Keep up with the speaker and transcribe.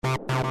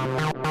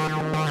Terror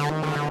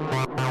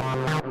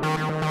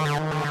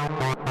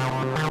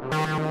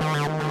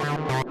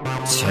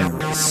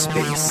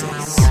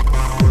Spaces.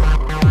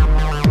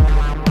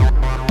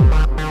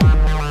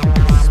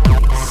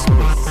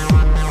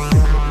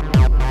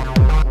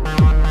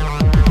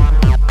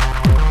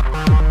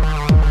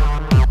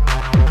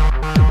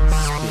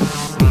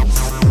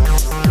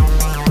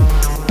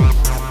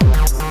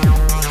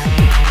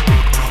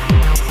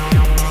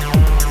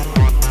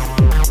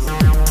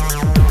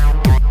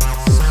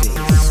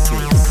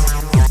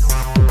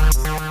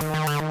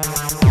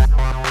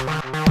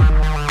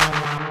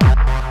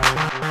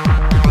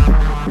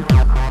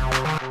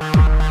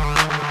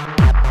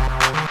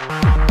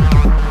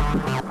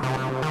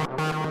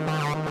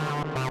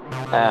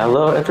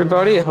 Hello,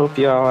 everybody. I hope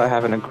you all are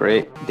having a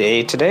great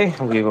day today.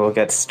 We will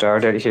get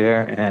started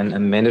here in a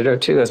minute or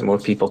two as more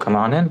people come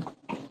on in.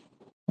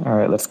 All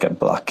right, let's get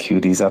Block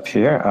Cuties up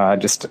here.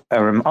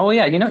 Oh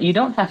yeah, you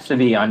don't have to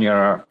be on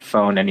your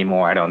phone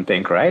anymore, I don't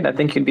think, right? I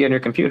think you'd be on your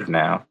computer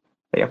now.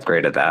 They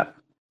upgraded that.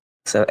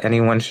 So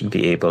anyone should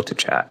be able to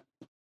chat.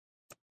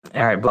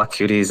 All right, Block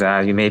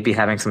Cuties, you may be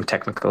having some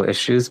technical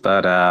issues,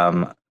 but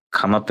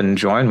come up and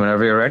join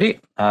whenever you're ready.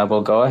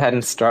 We'll go ahead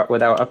and start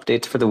with our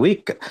updates for the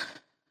week.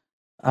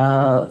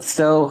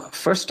 So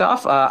first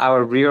off,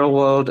 our real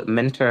world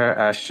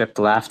Minter shipped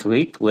last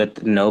week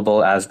with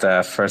Noble as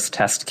the first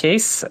test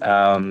case.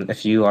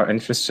 If you are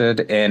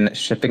interested in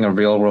shipping a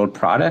real world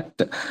product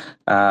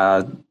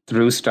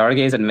through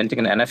Stargaze and minting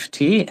an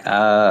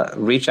NFT,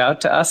 reach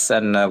out to us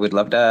and we'd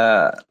love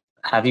to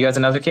have you as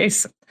another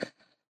case.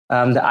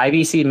 The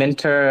IBC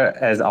Minter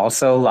is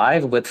also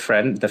live with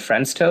the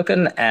Friends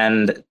token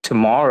and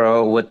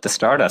tomorrow with the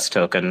Stardust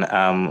token.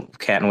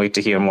 Can't wait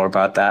to hear more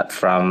about that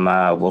from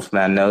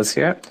Wolfman Knows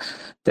here.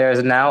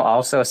 There's now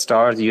also a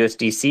Stars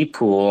USDC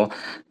pool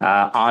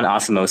on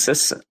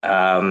Osmosis.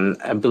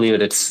 I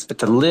believe it's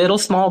a little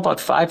small, about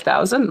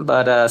 5,000,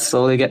 but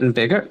slowly getting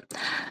bigger.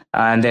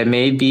 And there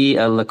may be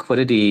a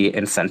liquidity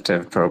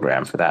incentive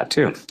program for that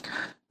too.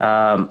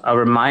 A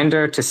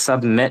reminder to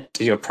submit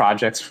your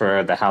projects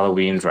for the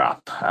Halloween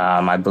drop.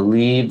 I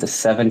believe the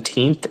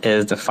 17th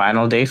is the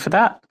final day for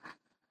that.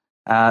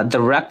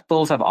 The Rec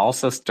Bulls have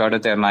also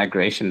started their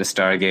migration to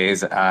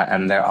Stargaze,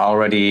 and they're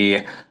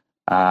already,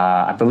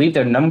 I believe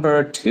they're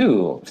number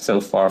 2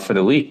 so far for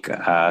the week.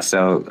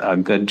 So a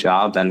good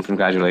job and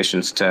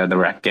congratulations to the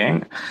Rec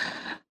gang.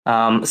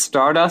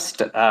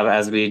 Stardust,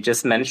 as we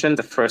just mentioned,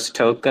 the first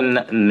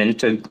token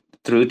minted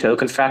through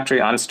Token Factory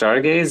on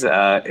Stargaze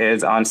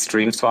is on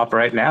StreamSwap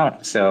right now.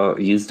 So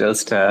use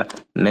those to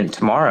mint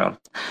tomorrow.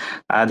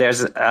 There's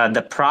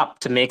the prop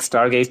to make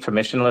Stargaze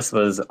permissionless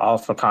was all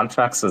for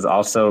contracts was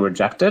also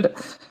rejected.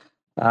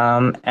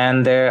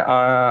 And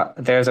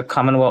there's a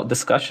Commonwealth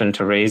discussion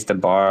to raise the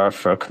bar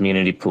for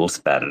community pool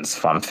spends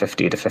from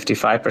 50 to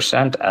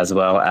 55%, as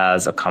well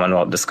as a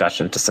Commonwealth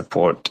discussion to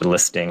support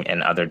listing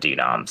in other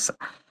DNOMs.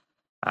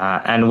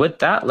 And with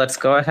that, let's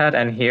go ahead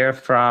and hear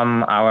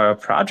from our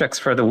projects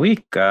for the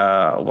week.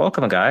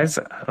 Welcome, guys.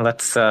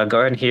 Let's go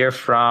ahead and hear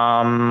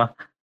from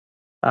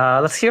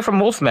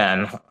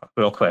Wolfman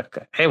real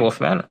quick. Hey,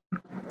 Wolfman.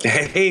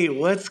 Hey,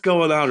 what's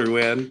going on,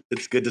 Ruan?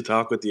 It's good to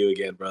talk with you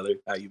again, brother.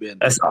 How you been?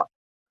 It's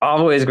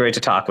always great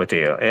to talk with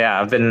you. Yeah,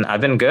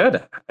 I've been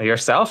good.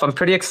 Yourself? I'm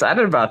pretty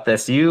excited about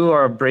this. You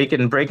are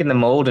breaking the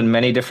mold in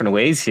many different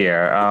ways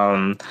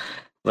here.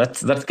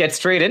 Let's get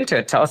straight into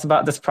it. Tell us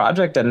about this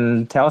project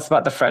and tell us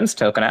about the Friends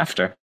token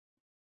after.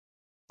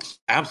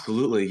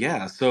 Absolutely,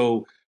 yeah.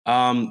 So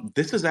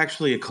this is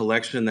actually a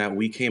collection that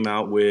we came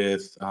out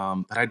with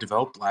that I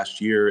developed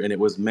last year, and it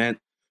was meant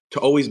to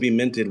always be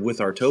minted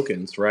with our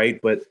tokens, right?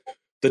 But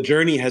the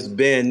journey has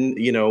been,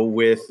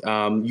 with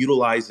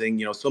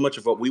utilizing, so much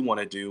of what we want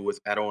to do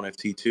with Addo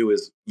NFT 2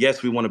 is,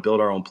 yes, we want to build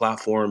our own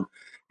platform,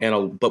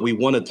 but we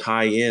want to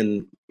tie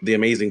in the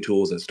amazing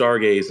tools that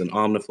Stargaze and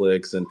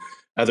Omniflix and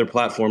other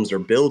platforms are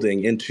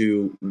building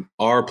into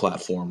our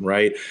platform,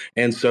 right?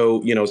 And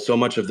so, so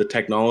much of the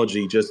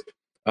technology just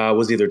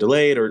was either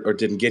delayed or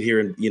didn't get here,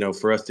 and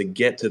for us to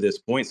get to this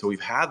point. So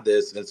we've had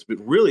this, and it's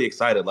been really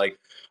excited. Like,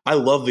 I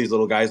love these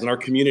little guys, and our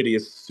community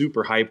is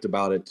super hyped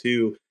about it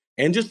too.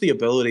 And just the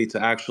ability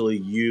to actually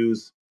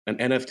use an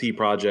NFT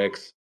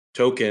project's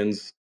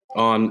tokens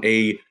on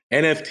a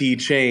NFT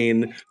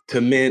chain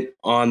to mint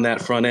on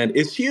that front end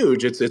is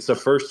huge. It's a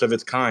first of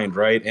its kind,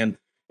 right? And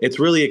it's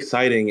really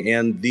exciting.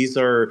 And these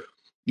are,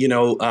 they're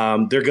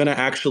going to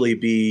actually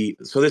be.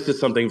 So this is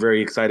something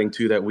very exciting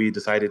too that we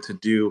decided to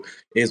do.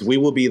 Is we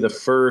will be the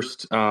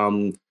first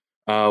what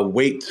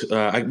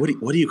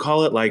do you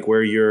call it? Like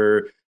where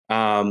you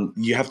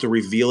have to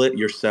reveal it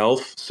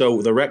yourself.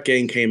 So the Rec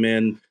Gang came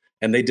in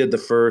and they did the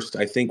first,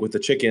 I think, with the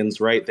chickens,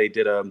 right? They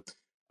did a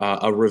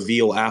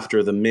reveal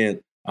after the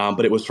mint,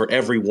 but it was for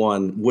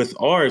everyone. With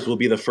ours, will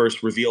be the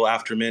first reveal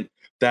after mint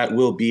that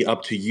will be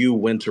up to you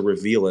when to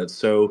reveal it.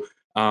 So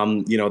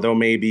there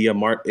may be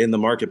in the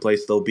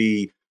marketplace.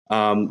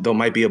 There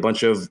might be a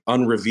bunch of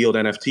unrevealed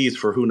NFTs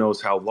for who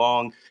knows how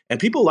long,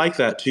 and people like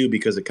that too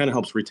because it kind of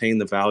helps retain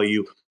the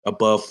value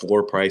above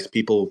floor price.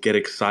 People get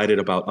excited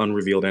about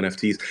unrevealed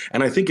NFTs.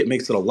 And I think it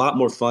makes it a lot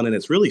more fun, and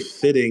it's really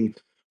fitting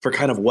for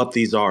kind of what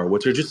these are,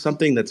 which are just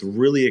something that's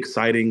really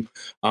exciting.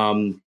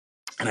 Um,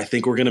 and I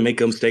think we're going to make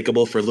them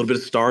stakeable for a little bit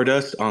of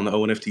Stardust on the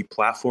ONFT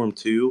platform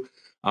too.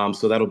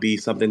 So that'll be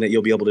something that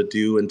you'll be able to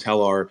do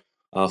until our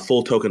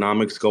full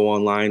tokenomics go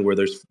online, where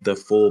there's the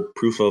full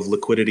proof of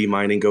liquidity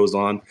mining goes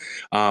on.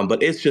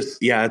 But it's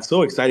just, yeah, it's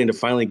so exciting to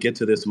finally get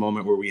to this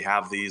moment where we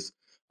have these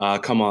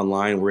come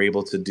online. We're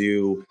able to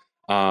do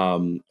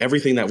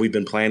everything that we've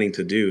been planning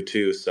to do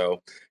too.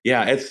 So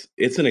yeah,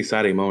 it's an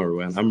exciting moment,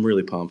 man. I'm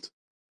really pumped.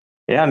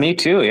 Yeah, me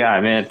too. Yeah, I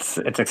mean it's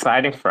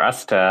exciting for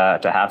us to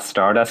have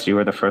Stardust. You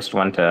were the first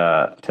one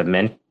to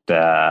mint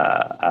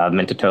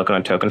a token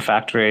on Token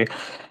Factory.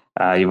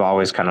 You've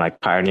always kind of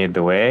like pioneered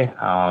the way.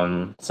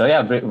 So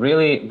yeah,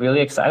 really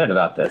excited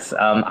about this.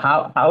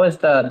 How is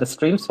the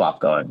stream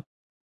swap going?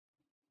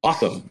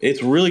 Awesome.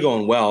 It's really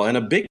going well. And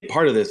a big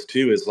part of this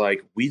too is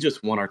like we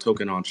just want our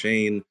token on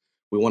chain.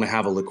 We want to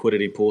have a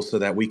liquidity pool so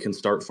that we can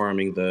start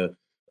farming the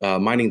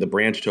mining the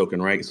branch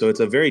token, right? So it's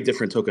a very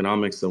different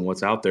tokenomics than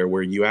what's out there,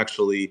 where you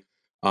actually,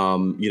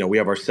 we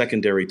have our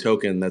secondary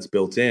token that's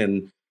built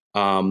in,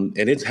 and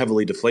it's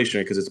heavily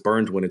deflationary because it's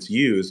burned when it's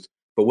used.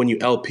 But when you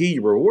LP,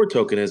 your reward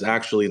token is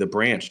actually the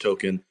branch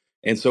token.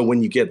 And so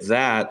when you get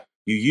that,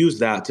 you use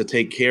that to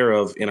take care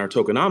of, in our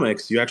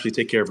tokenomics, you actually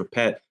take care of a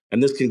pet,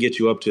 and this can get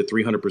you up to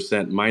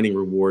 300% mining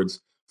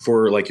rewards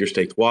for like your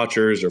staked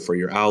watchers or for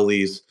your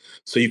owlies.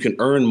 So you can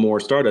earn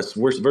more Stardust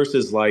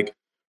versus like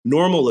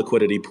normal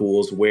liquidity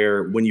pools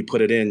where when you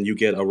put it in, you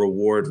get a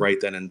reward right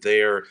then and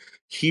there.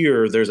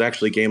 Here, there's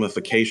actually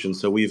gamification.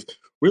 So we've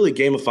really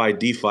gamified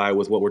DeFi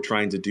with what we're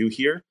trying to do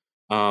here.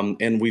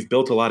 And we've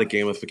built a lot of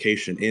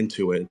gamification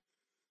into it.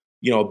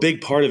 A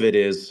big part of it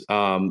is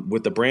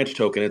with the branch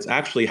token. It's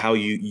actually how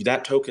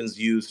that token's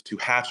used to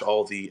hatch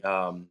all the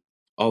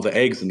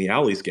eggs in the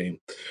Owlies game,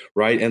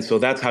 right? And so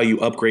that's how you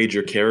upgrade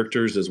your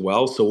characters as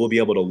well. So we'll be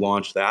able to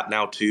launch that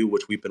now too,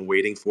 which we've been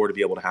waiting for to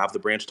be able to have the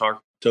branch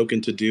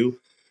token to do.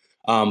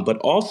 But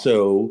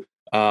also,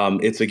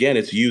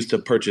 it's used to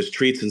purchase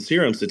treats and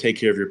serums to take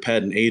care of your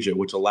pet and age it,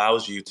 which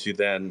allows you to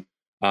then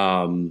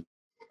um,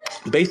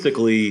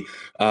 basically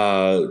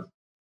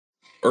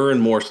earn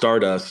more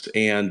Stardust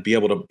and be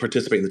able to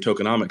participate in the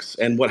tokenomics.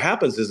 And what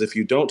happens is if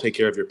you don't take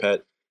care of your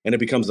pet and it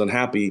becomes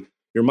unhappy,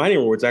 your mining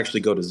rewards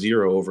actually go to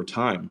zero over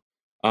time.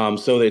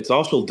 So it's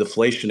also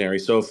deflationary.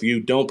 So if you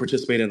don't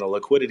participate in the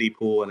liquidity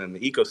pool and in the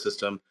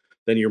ecosystem,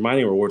 then your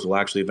mining rewards will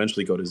actually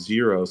eventually go to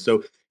zero.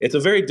 So it's a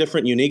very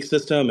different, unique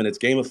system, and it's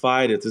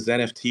gamified. It's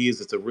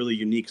NFTs. It's a really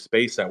unique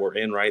space that we're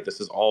in, right?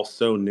 This is all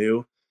so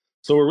new.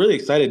 So we're really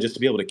excited just to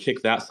be able to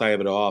kick that side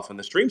of it off. And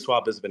the stream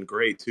swap has been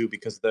great too,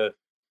 because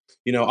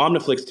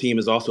Omniflix team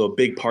is also a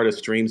big part of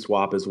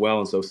StreamSwap as well.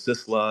 And so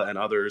Sisla and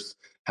others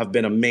have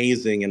been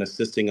amazing in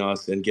assisting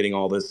us in getting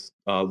all this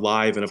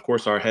live. And of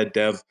course, our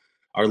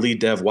lead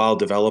dev, Wild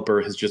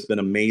Developer, has just been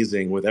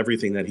amazing with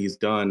everything that he's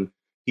done.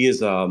 He's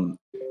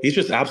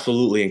just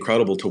absolutely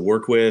incredible to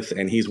work with,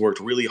 and he's worked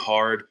really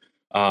hard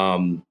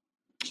um,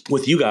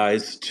 with you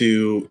guys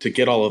to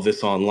get all of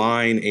this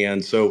online.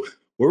 And so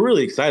we're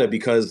really excited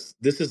because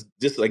this is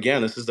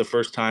the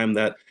first time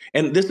that,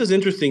 and this is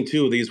interesting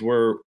too. These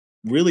were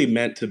really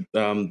meant to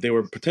they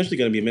were potentially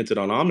going to be minted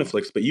on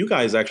Omniflix, but you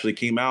guys actually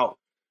came out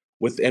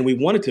with, and we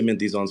wanted to mint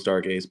these on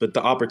Stargaze, but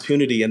the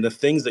opportunity and the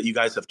things that you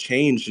guys have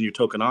changed in your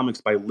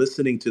tokenomics by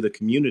listening to the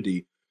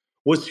community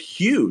was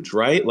huge,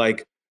 right?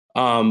 Like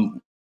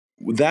um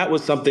that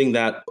was something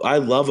that I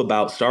love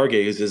about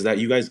Stargaze, is that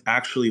you guys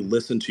actually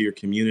listen to your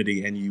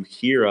community and you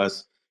hear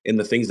us in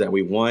the things that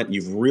we want.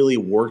 You've really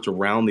worked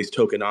around these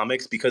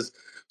tokenomics, because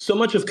so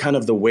much of kind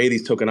of the way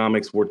these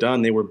tokenomics were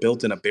done, they were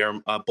built in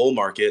a bull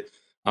market.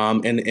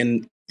 And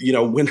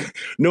when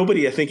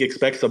nobody, I think,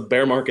 expects a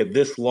bear market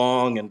this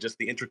long and just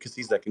the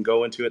intricacies that can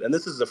go into it. And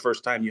this is the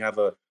first time you have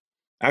a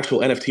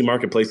actual NFT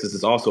marketplaces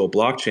is also a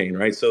blockchain,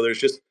 right? So there's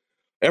just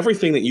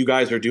everything that you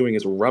guys are doing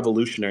is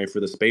revolutionary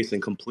for the space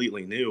and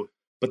completely new.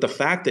 But the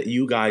fact that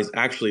you guys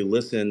actually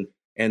listen,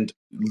 and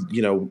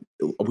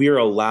we are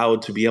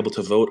allowed to be able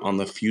to vote on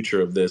the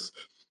future of this,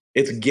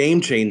 it's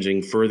game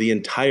changing for the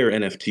entire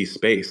NFT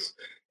space.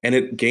 And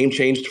it game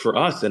changed for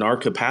us and our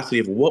capacity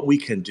of what we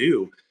can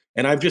do.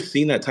 And I've just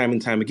seen that time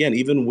and time again,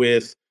 even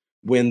with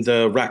when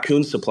the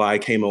raccoon supply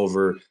came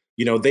over.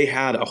 They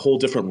had a whole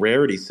different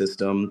rarity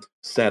system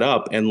set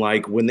up. And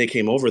like when they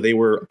came over, they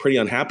were pretty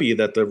unhappy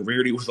that the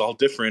rarity was all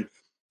different.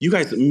 You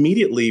guys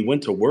immediately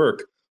went to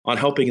work on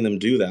helping them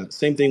do that.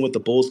 Same thing with the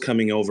bulls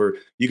coming over.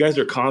 You guys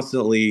are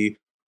constantly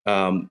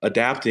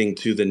adapting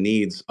to the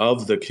needs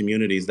of the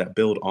communities that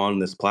build on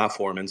this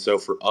platform. And so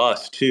for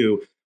us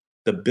too,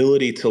 the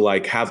ability to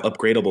like have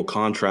upgradable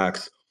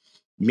contracts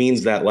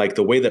means that like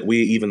the way that we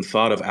even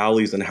thought of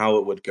Owlies and how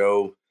it would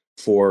go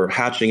for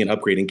hatching and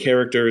upgrading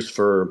characters,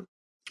 for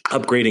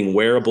upgrading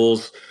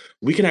wearables,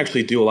 we can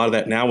actually do a lot of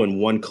that now in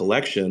one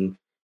collection,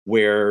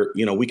 where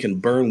we can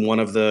burn one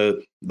of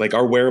the, like,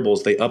 our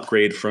wearables, they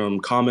upgrade from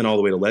common all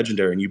the way to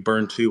legendary, and you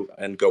burn two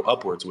and go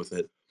upwards with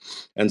it.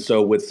 And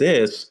so with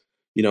this,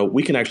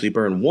 we can actually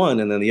burn one,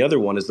 and then the other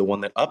one is the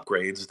one that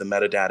upgrades the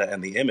metadata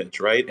and the image,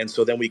 right? And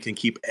so then we can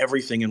keep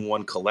everything in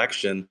one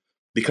collection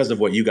because of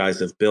what you guys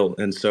have built.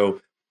 And so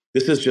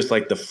this is just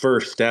like the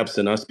first steps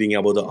in us being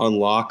able to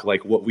unlock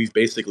like what we've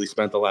basically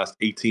spent the last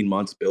 18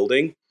 months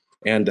building,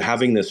 and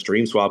having this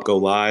stream swap go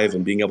live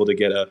and being able to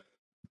get a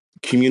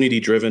community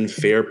driven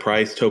fair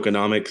price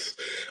tokenomics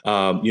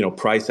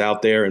price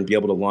out there and be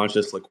able to launch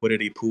this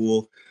liquidity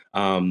pool.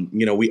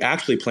 We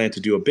actually plan to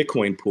do a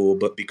Bitcoin pool,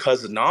 but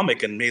because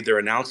Nomic and made their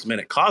announcement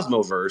at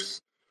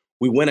Cosmoverse,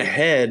 we went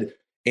ahead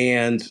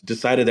and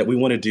decided that we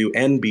want to do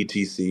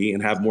NBTC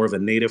and have more of a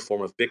native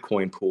form of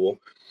Bitcoin pool.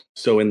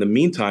 So in the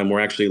meantime,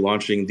 we're actually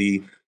launching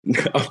the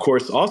of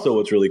course, also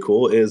what's really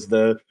cool is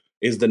the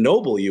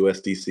Noble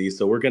USDC.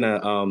 So we're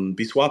gonna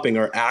be swapping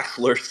our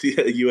Axler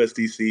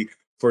USDC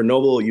for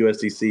Noble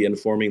USDC and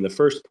forming the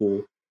first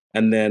pool.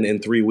 And then in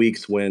 3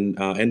 weeks, when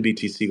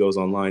NBTC goes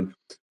online,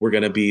 we're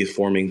going to be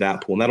forming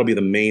that pool. And that'll be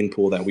the main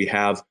pool that we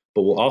have,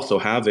 but we'll also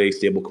have a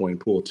stablecoin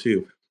pool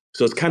too.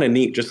 So it's kind of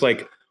neat, just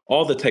like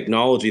all the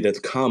technology that's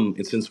come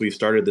since we've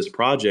started this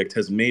project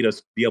has made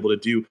us be able to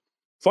do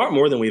far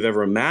more than we've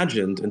ever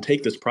imagined and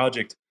take this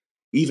project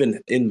even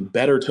in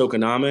better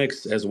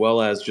tokenomics, as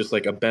well as just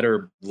like a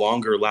better,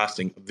 longer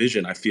lasting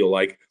vision, I feel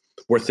like,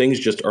 where things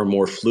just are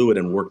more fluid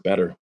and work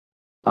better.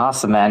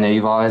 Awesome, man.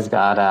 You've always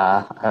got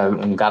a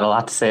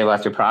lot to say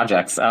about your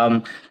projects.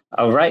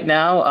 Right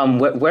now,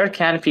 where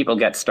can people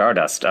get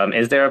Stardust?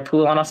 Is there a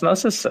pool on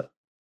Osmosis?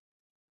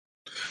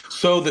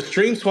 So the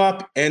stream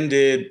swap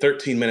ended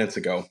 13 minutes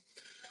ago.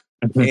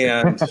 And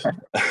and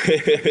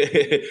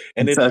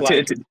it's So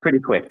like pretty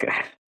quick.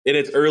 and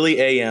it's early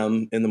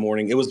AM in the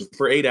morning. It was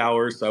for 8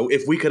 hours. So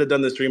if we could have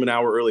done the stream an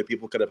hour early,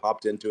 people could have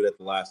hopped into it at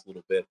the last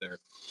little bit there.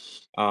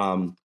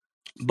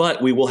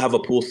 But we will have a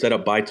pool set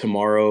up by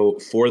tomorrow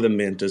for the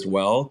mint as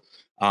well.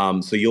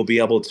 So you'll be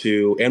able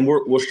to, and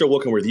we're still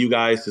working with you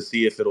guys to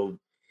see if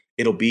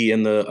it'll be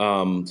in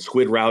the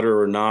Squid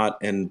router or not.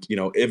 And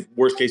if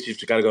worst case, you've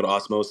got to go to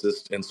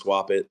Osmosis and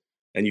swap it,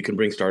 and you can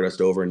bring Stardust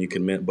over and you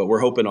can mint. But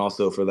we're hoping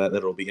also for that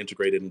it'll be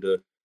integrated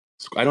into.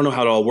 I don't know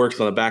how it all works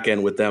on the back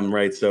end with them,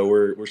 right? So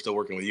we're still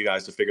working with you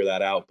guys to figure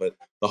that out. But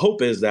the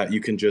hope is that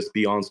you can just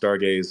be on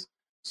Stargaze,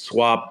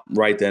 swap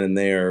right then and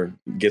there,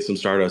 get some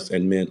Stardust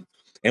and mint.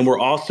 And we're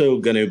also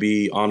going to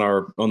be on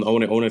the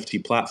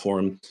ONFT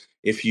platform.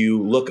 If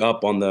you look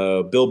up on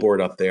the billboard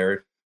up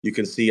there, you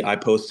can see I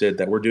posted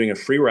that we're doing a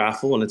free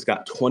raffle and it's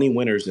got 20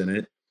 winners in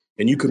it,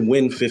 and you can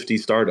win 50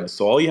 Stardust.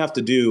 So all you have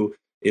to do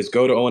is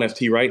go to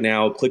ONFT right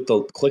now, click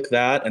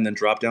that, and then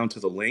drop down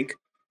to the link.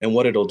 And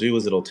what it'll do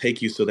is it'll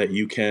take you so that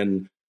you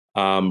can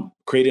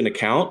create an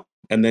account,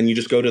 and then you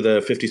just go to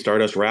the 50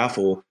 Stardust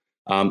raffle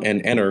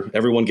and enter.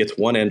 Everyone gets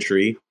one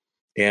entry,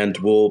 and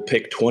we'll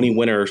pick 20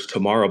 winners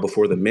tomorrow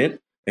before the mint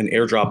and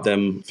airdrop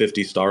them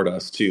 50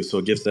 Stardust too. So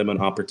it gives them an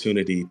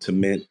opportunity to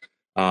mint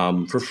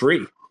for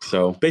free.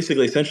 So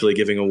basically, essentially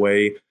giving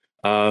away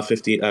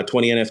 20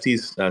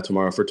 NFTs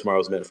tomorrow for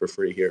tomorrow's mint for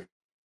free here.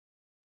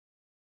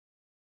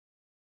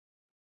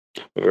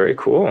 Very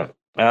cool.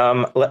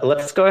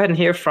 Let's go ahead and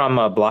hear from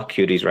Block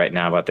Cuties right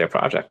now about their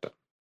project.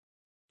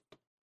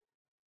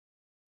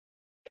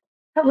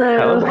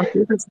 Hello. Block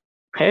Cuties.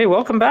 Hey,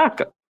 welcome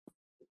back.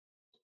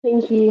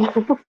 Thank you.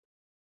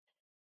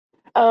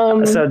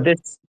 So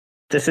this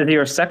is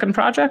your second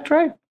project,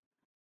 right?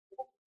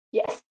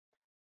 Yes.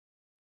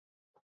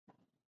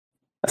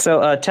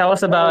 So tell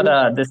us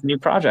about this new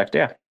project.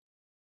 Yeah.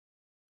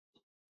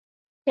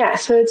 Yeah,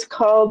 so it's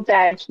called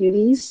Bad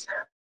Cuties.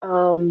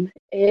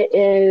 It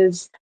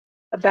is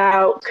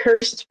about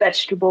cursed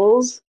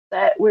vegetables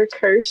that were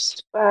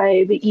cursed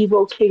by the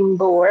evil King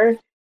Boar,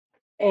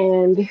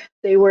 and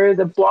they were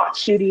the Block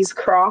Cuties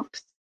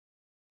crops.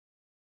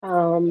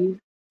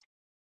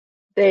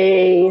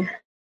 They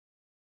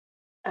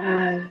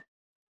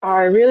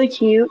are really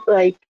cute,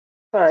 like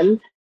fun,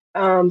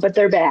 but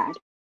they're bad.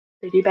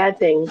 They do bad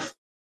things.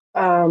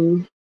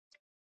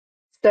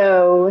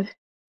 So,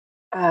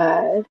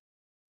 sorry,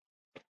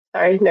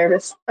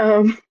 nervous.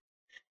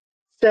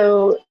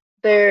 So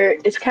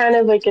it's kind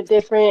of like a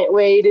different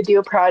way to do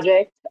a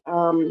project.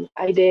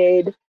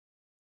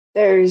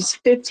 There's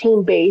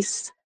 15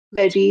 base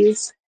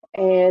veggies,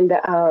 and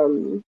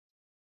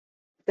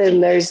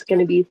then there's going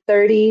to be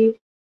 30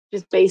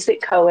 just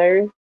basic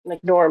color,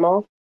 like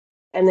normal,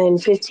 and then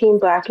 15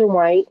 black and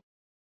white,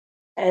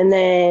 and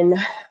then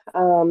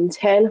 10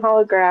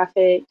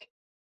 holographic,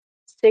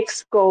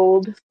 6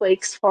 gold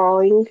flakes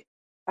falling,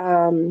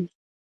 and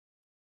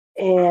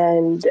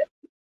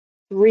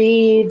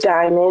 3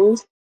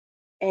 diamonds,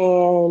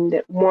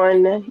 and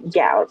 1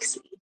 galaxy.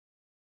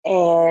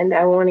 And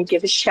I want to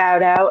give a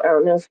shout out. I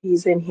don't know if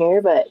he's in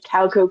here, but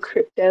Calco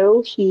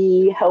Crypto,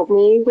 he helped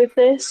me with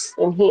this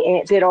and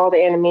he did all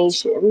the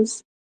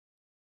animations.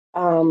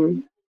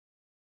 And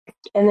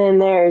then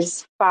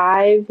there's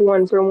 5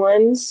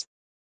 1-for-1s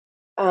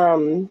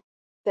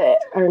that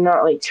are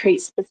not like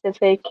trait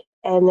specific.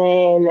 And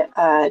then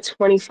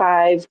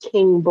 25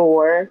 King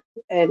Boar,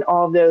 and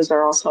all of those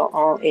are also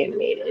all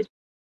animated.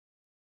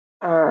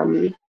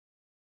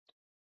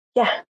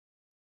 Yeah.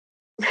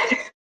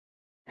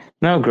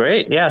 No,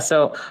 great. Yeah.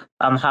 So,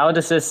 how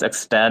does this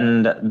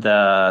extend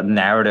the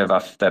narrative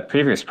of the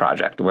previous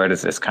project? Where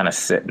does this kind of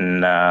sit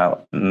in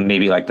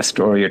maybe like the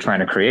story you're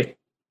trying to create?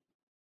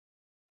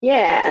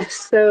 Yeah,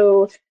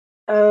 so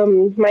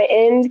my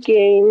end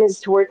game is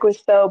to work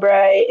with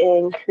Cellbrite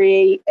and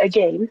create a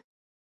game.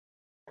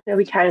 It'll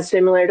be kind of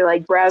similar to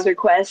like Browser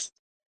Quest,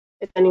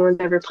 if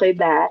anyone's ever played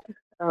that.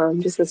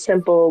 Just a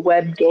simple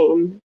web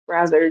game,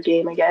 browser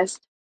game, I guess.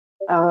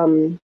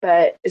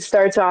 But it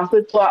starts off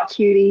with block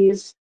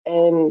cuties,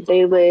 and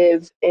they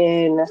live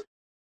in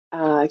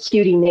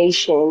Cutie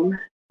Nation,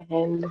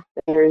 and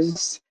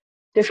there's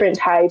different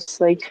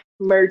types like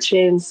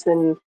merchants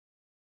and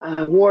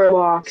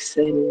warlocks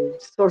and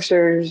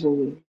sorcerers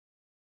and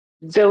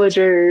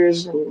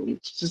villagers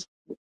and just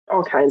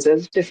all kinds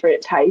of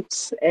different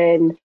types.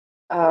 And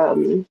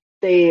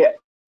they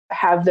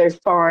have their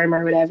farm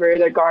or whatever,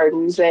 their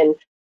gardens, and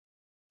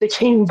the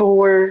king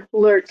boar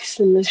lurks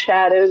in the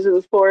shadows of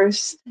the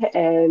forest,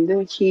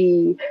 and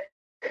he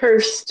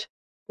cursed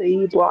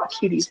the block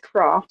cuties'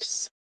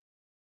 crops,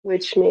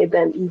 which made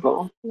them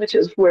evil, which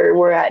is where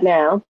we're at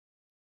now.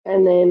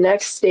 And then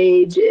next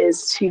stage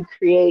is to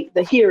create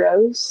the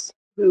heroes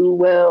who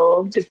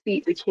will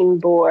defeat the king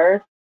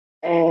boar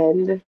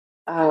and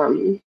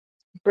um,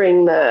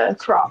 bring the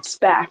crops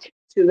back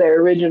to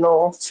their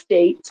original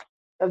state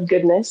of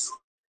goodness.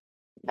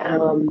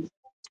 Um,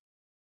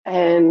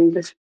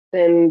 and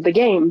then the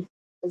game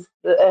is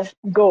the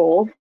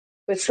goal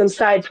with some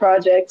side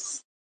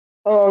projects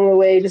along the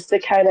way just to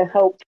kind of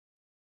help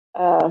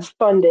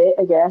fund it,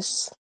 I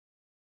guess.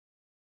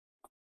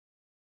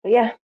 But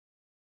yeah.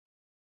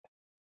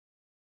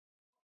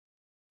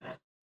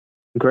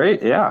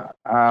 Great. Yeah.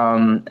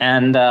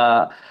 And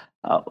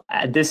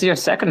this is your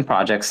second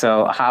project.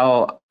 So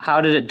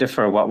how did it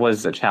differ? What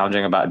was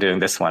challenging about doing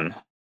this one?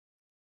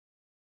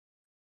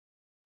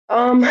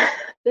 Um,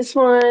 this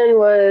one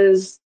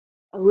was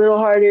a little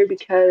harder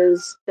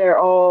because they're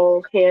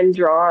all hand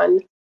drawn,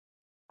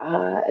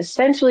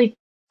 essentially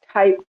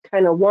type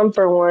kind of one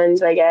for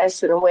ones, I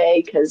guess, in a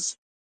way, because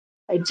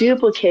I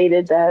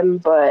duplicated them,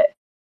 but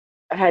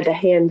I had to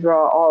hand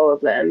draw all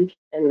of them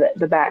and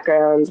the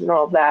backgrounds and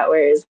all of that.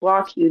 Whereas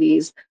Block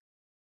Cuties,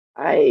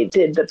 I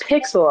did the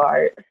pixel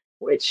art,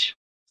 which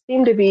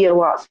seemed to be a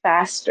lot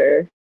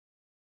faster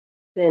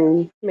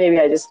than maybe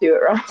I just do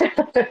it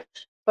wrong.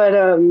 But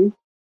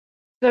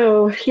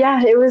so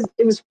yeah, it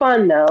was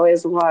fun though. It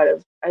was a lot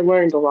of I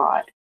learned a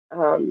lot.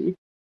 Um,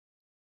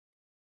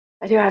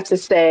 I do have to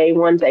say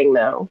one thing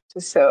though,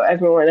 just so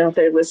everyone out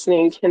there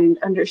listening can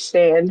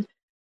understand.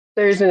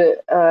 There's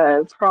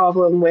a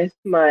problem with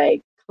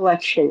my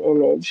collection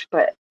image,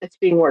 but it's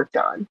being worked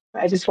on.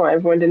 I just want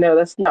everyone to know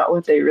that's not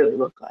what they really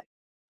look like.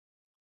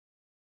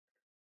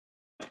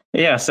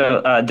 Yeah.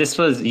 So this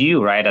was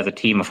you, right, as a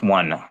team of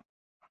one.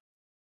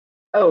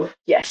 Oh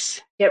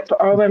yes, yep,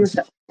 all by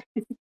myself.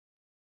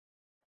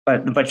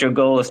 But your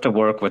goal is to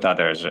work with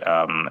others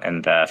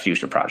in the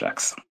future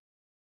projects.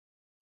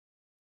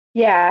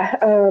 Yeah,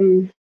 I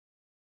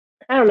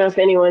don't know if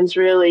anyone's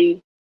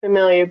really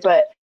familiar,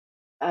 but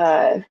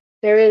uh,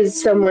 there is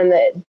someone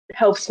that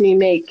helps me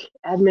make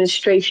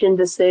administration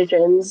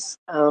decisions.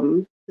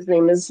 His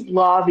name is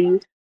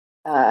Lavi.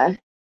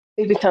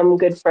 We become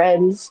good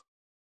friends.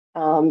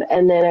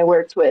 And then I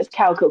worked with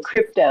Calco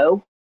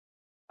Crypto,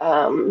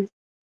 um,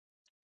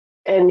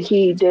 and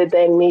he did the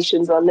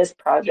animations on this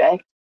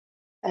project.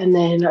 And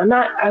then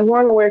I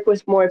want to work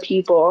with more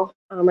people.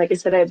 Like I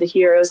said, I have the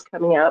heroes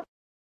coming up.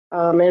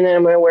 And then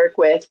I'm going to work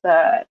with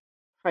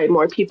probably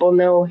more people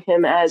know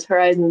him as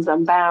Horizons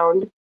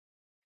Unbound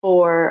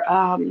for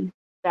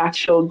the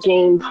actual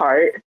game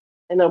part.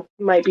 And there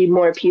might be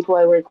more people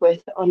I work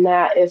with on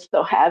that if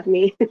they'll have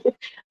me.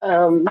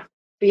 But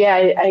yeah,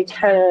 I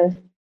kind of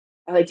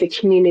I like the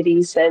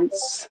community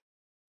sense.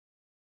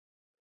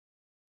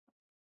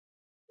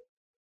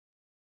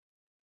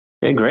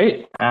 Okay,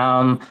 great.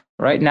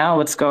 Right now,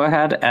 let's go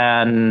ahead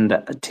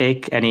and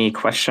take any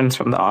questions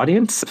from the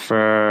audience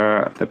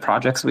for the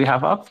projects we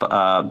have up,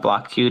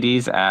 Block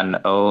Cuties and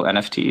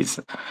ONFTs.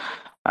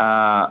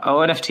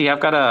 ONFT, I've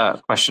got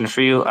a question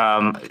for you.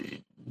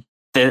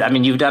 I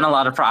mean, you've done a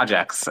lot of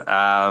projects,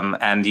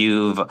 and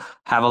you've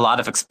have a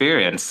lot of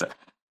experience.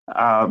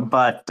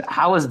 But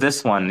how is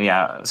this one,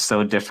 yeah,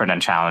 so different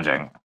and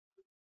challenging?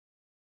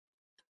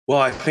 Well,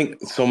 I think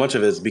so much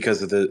of it is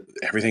because of the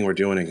everything we're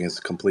doing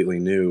is completely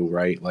new,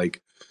 right? Like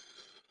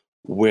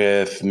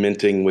with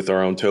minting with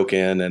our own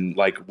token and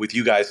like with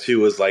you guys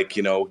too is like,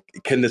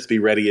 can this be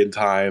ready in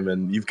time?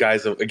 And you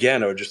guys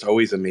again are just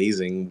always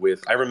amazing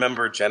with I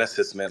remember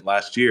Genesis mint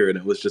last year and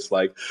it was just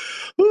like,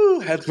 ooh,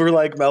 heads were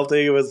like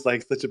melting. It was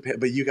like such a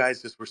but you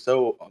guys just were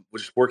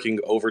just working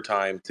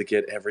overtime to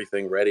get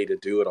everything ready to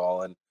do it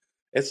all. And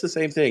it's the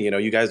same thing,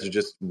 you guys are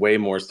just way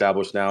more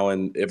established now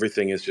and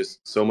everything is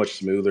just so much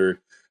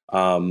smoother.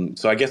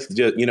 So I guess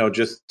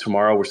just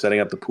tomorrow we're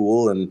setting up the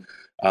pool and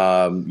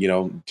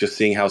Just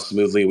seeing how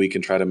smoothly we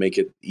can try to make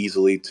it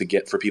easily to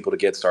get for people to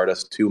get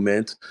Stardust to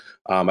mint.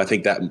 I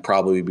think that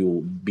probably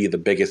will be the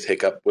biggest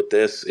hiccup with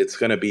this. It's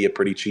going to be a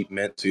pretty cheap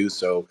mint too.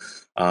 So,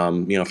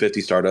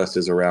 50 Stardust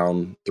is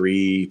around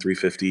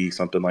 350,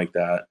 something like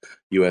that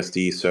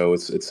USD. So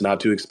it's not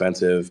too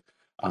expensive.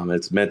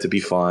 It's meant to be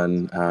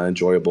fun,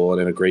 enjoyable,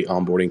 and a great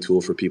onboarding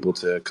tool for people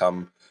to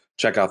come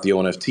check out the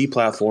ONFT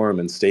platform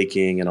and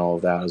staking and all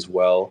of that as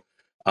well.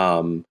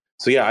 So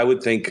yeah, I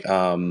would think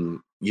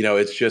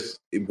it's just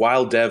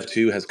while Dev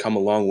too has come a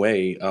long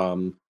way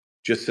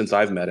just since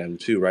I've met him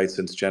too, right?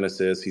 Since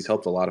Genesis, he's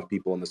helped a lot of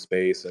people in the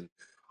space, and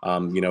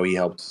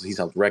he's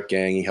helped Rec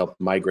Gang, he helped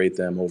migrate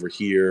them over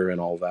here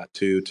and all that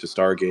too to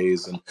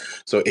Stargaze, and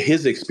so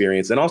his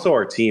experience and also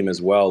our team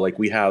as well. Like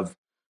we have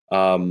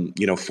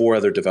 4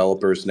 other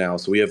developers now.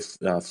 So we have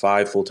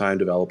 5 full-time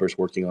developers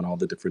working on all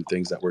the different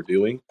things that we're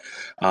doing.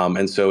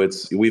 And so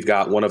we've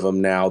got one of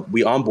them now.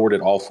 We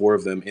onboarded all 4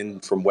 of them in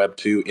from Web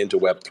 2 into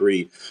Web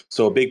 3.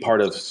 So a big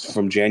part of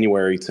from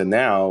January to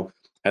now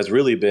has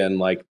really been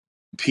like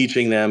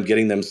teaching them,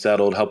 getting them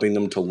settled, helping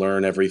them to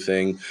learn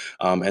everything.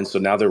 And so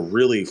now they're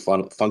really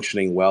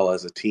functioning well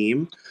as a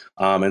team.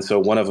 And so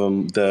one of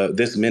them,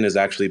 this min is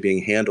actually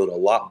being handled a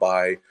lot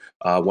by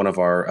one of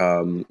our,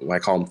 I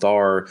call him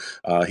Thar.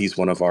 He's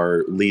one of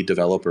our lead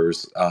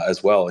developers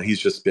as well. He's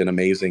just been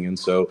amazing. And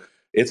so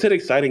it's an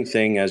exciting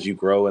thing as you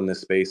grow in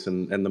this space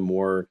and the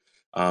more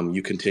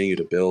you continue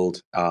to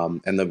build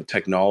and the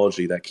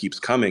technology that keeps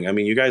coming. I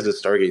mean, you guys at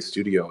Stargaze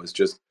Studio is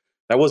just,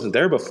 that wasn't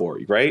there before,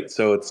 right?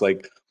 So it's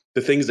like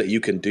the things that you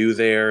can do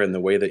there and the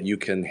way that you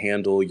can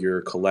handle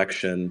your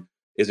collection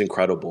is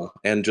incredible.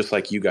 And just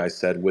like you guys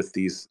said, with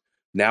these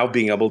now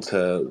being able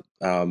to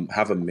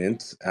have a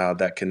mint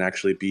that can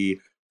actually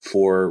be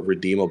for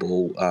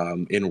redeemable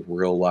in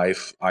real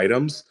life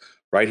items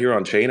right here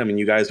on chain. I mean,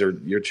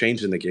 you're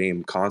changing the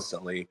game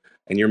constantly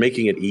and you're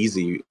making it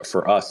easy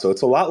for us. So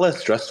it's a lot less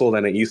stressful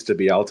than it used to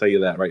be. I'll tell you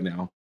that right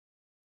now.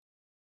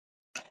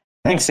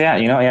 Thanks. Yeah,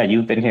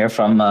 you've been here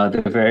from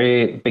the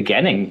very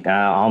beginning.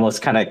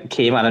 Almost kind of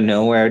came out of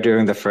nowhere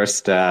during the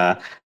first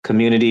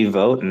community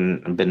vote,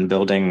 and been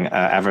building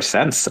ever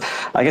since.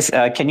 I guess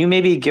can you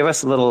maybe give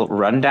us a little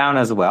rundown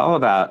as well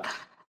about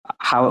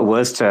how it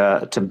was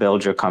to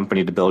build your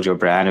company, to build your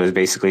brand? It was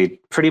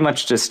basically pretty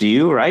much just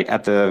you, right,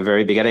 at the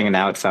very beginning, and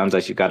now it sounds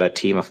like you've got a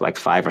team of like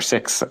 5 or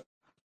 6.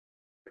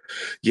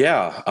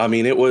 Yeah, I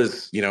mean, it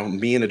was,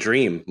 me in a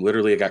dream.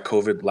 Literally, I got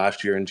COVID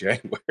last year in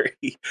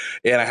January,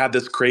 and I had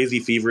this crazy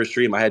feverish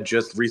dream. I had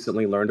just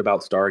recently learned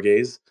about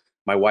Stargaze.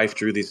 My wife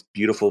drew this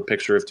beautiful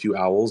picture of 2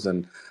 owls,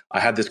 and I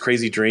had this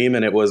crazy dream,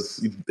 and it was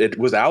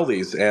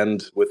owlies.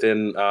 And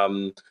within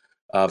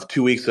of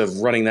 2 weeks of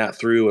running that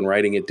through and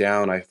writing it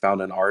down, I found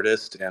an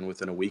artist, and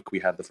within a week we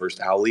had the first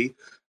owlie.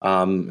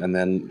 And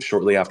then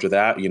shortly after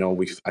that,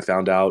 I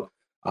found out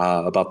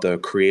about the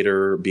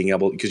creator being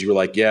able, because you were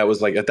like, yeah, it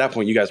was like at that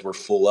point you guys were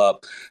full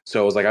up.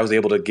 So it was like I was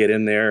able to get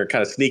in there,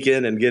 kind of sneak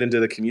in and get into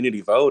the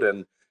community vote.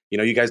 And,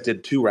 you guys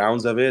did 2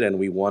 rounds of it and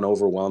we won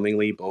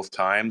overwhelmingly both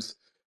times.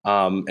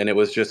 And it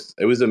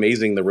was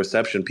amazing. The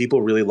reception,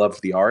 people really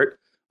loved the art.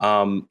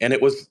 And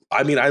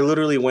I mean, I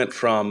literally went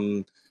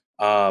from,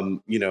 I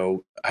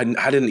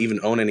didn't even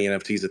own any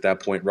NFTs at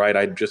that point, right?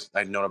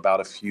 I'd known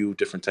about a few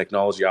different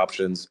technology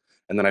options.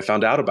 And then I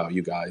found out about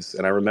you guys.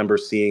 And I remember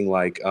seeing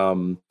like, uh,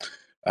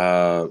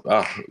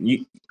 uh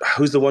you,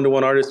 who's the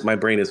one-to-one artist? My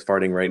brain is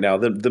farting right now.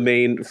 The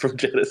main from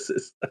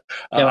Genesis.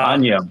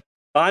 Anya.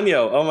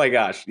 Anyo. Oh my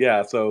gosh.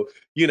 Yeah. So,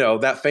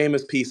 that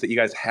famous piece that you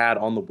guys had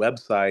on the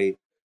website,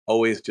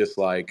 always just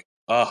like,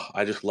 oh,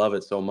 I just love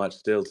it so much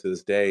still to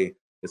this day.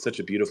 It's such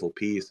a beautiful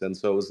piece. And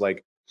so it was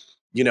like,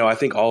 I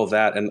think all of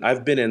that, and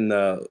I've been in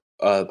the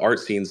art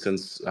scene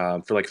since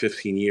for like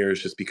 15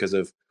 years, just because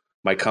of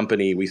my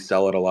company. We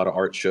sell at a lot of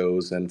art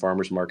shows and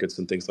farmers markets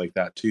and things like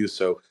that too.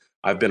 So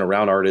I've been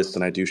around artists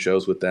and I do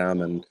shows with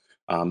them, and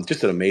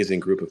just an amazing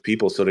group of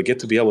people. So to get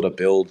to be able to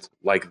build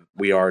like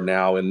we are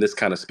now in this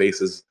kind of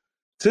space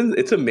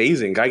it's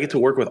amazing. I get to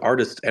work with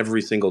artists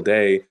every single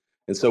day,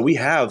 and so we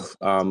have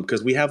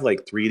because we have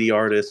like 3D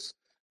artists.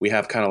 We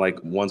have kind of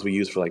like ones we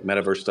use for like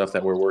metaverse stuff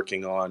that we're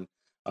working on.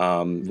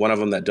 One of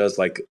them that does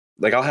like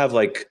I have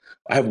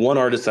one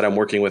artist that I'm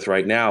working with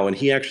right now, and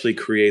he actually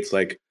creates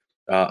like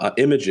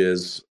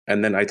images,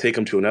 and then I take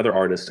them to another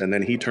artist, and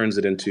then he turns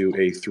it into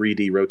a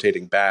 3D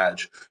rotating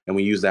badge, and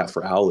we use that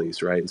for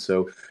owlies, right?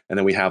 And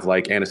then we have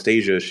like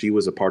Anastasia. She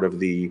was a part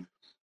of the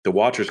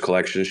Watchers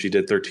collection. She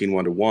did 13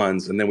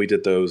 one-to-ones, and then we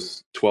did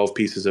those 12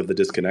 pieces of the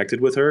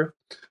Disconnected with her.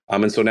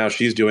 And so now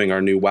she's doing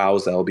our new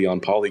wows that'll be on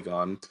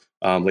Polygon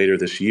later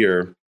this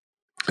year.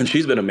 And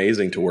she's been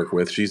amazing to work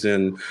with. She's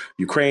in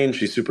Ukraine.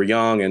 She's super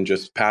young and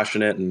just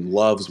passionate and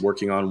loves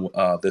working on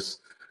this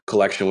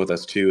collection with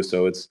us too.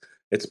 So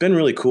it's been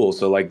really cool.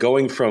 So like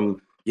going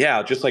from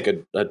just like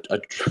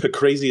a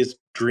craziest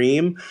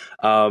dream,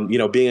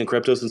 being in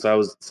crypto since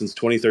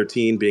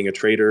 2013, being a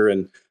trader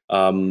and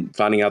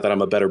finding out that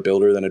I'm a better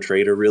builder than a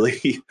trader,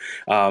 really.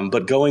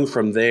 But going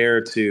from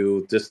there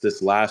to just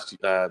this last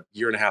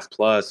year and a half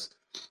plus,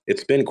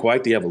 it's been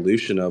quite the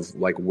evolution of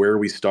like where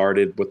we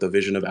started, what the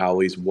vision of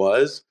Owlies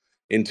was,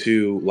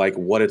 into like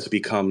what it's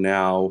become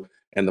now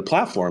and the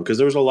platform. Because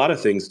there was a lot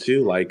of things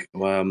too, like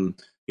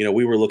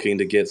we were looking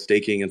to get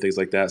staking and things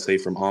like that, say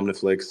from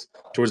Omniflix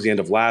towards the end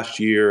of last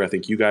year. I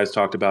think you guys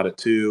talked about it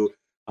too.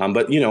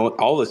 But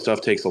all this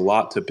stuff takes a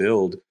lot to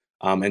build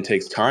and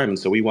takes time. And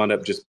so we wound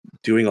up just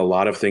doing a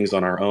lot of things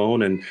on our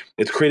own. And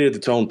it's created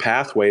its own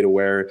pathway to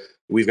where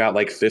we've got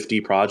like 50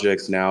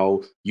 projects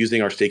now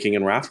using our staking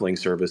and raffling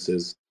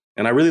services.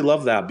 And I really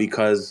love that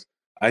because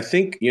I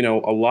think, a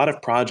lot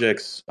of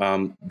projects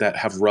that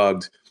have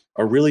rugged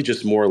are really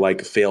just more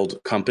like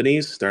failed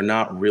companies. They're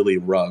not really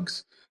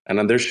rugs. And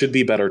then there should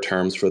be better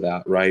terms for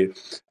that, right?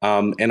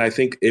 And I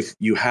think if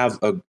you have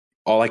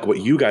all like what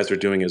you guys are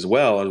doing as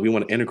well, and we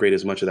want to integrate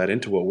as much of that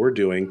into what we're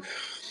doing,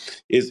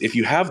 is if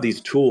you have these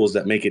tools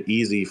that make it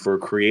easy for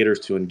creators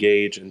to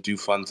engage and do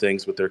fun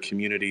things with their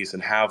communities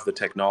and have the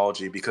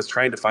technology, because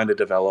trying to find a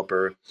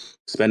developer,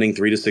 spending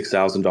 $3,000 to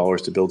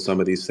 $6,000 to build some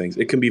of these things,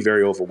 it can be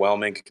very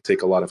overwhelming. It can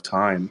take a lot of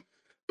time.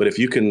 But if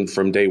you can,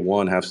 from day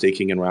one, have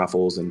staking and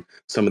raffles and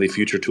some of the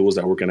future tools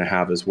that we're going to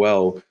have as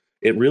well,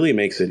 it really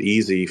makes it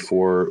easy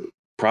for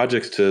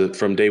projects to,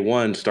 from day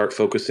one, start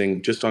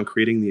focusing just on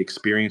creating the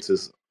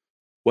experiences,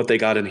 what they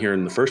got in here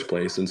in the first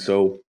place. And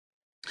so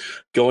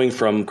going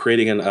from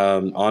creating an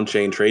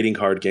on-chain trading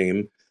card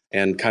game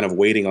and kind of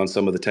waiting on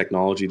some of the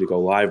technology to go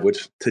live,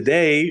 which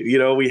today,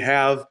 we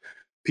have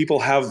people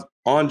have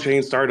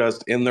on-chain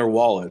Stardust in their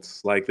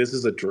wallets. Like this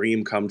is a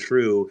dream come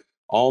true,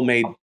 all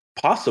made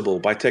possible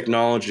by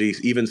technology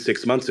even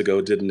 6 months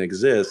ago didn't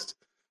exist,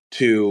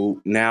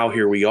 to now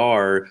here we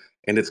are,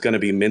 and it's going to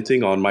be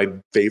minting on my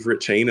favorite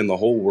chain in the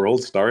whole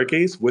world,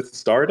 Stargaze, with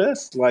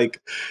Stardust. Like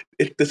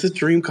this is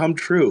dream come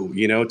true,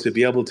 to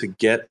be able to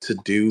get to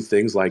do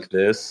things like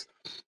this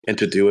and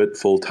to do it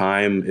full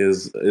time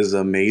is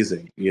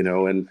amazing,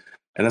 and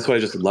that's what I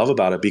just love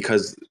about it,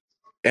 because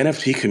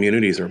NFT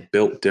communities are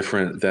built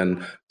different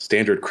than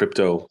standard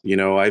crypto.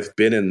 I've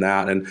been in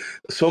that, and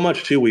so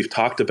much too. We've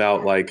talked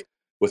about like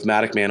with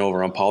Matic Man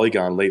over on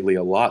Polygon lately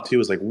a lot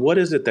too. Is like, what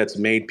is it that's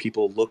made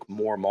people look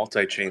more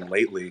multi-chain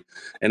lately?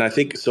 And I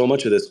think so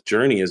much of this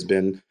journey has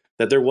been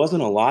that there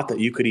wasn't a lot that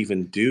you could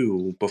even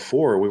do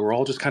before. We were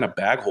all just kind of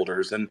bag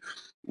holders, and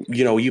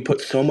you put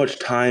so much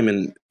time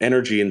and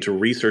energy into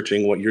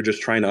researching what you're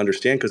just trying to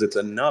understand, because it's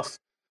enough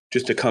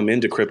just to come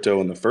into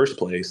crypto in the first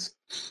place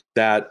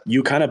that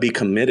you kind of be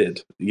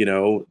committed,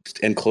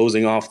 and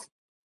closing off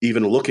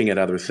even looking at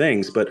other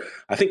things. But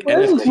I think What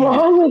is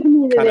wrong with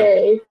me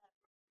today?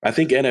 I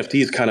think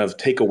NFTs kind of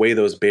take away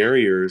those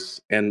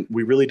barriers, and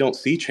we really don't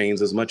see chains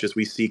as much as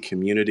we see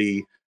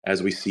community,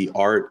 as we see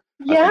art,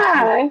 as we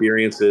see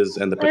experiences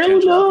and the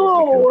potential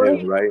of what we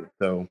can do, right?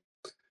 So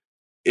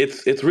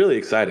it's really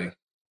exciting.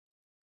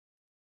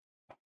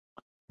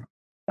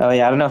 Oh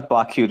yeah, I don't know if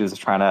Blockcute is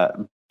trying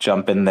to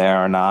jump in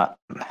there or not.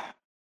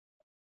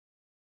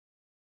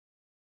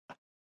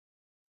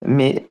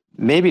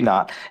 Maybe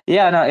not.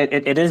 Yeah, no,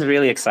 it is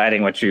really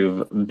exciting what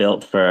you've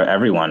built for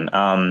everyone.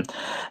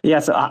 Yeah,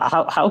 so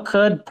how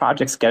could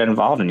projects get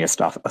involved in your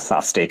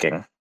soft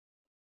staking?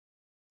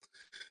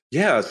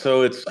 Yeah,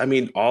 so I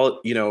mean,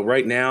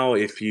 right now,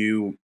 if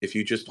you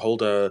just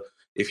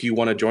if you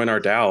want to join our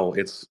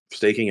DAO,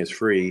 staking is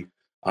free.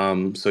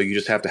 So you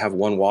just have to have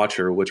one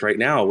watcher, which right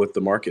now with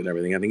the market and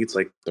everything, I think it's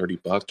like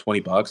 $30,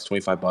 $20,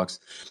 $25,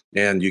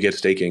 and you get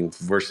staking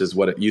versus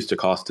what it used to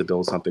cost to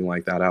build something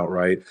like that out,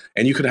 right?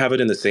 And you can have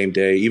it in the same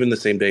day, even the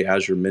same day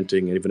as you're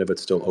minting, even if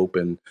it's still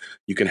open,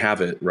 you can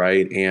have it,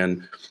 right?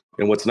 And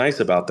what's nice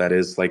about that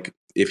is like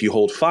if you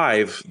hold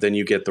 5, then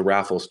you get the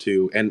raffles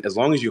too. And as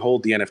long as you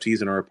hold the NFTs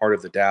and are a part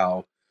of the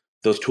DAO,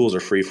 those tools are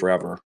free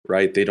forever,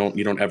 right? You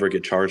don't ever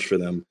get charged for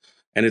them.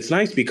 And it's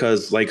nice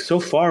because like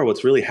so far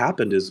what's really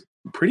happened is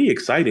pretty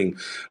exciting.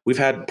 We've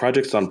had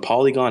projects on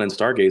Polygon and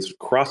Stargaze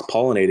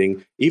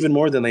cross-pollinating even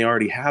more than they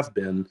already have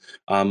been,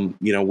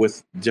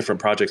 with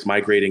different projects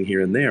migrating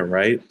here and there,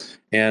 right?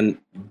 And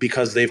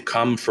because they've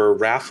come for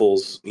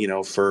raffles,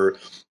 for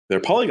their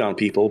Polygon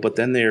people, but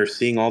then they're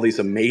seeing all these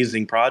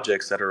amazing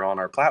projects that are on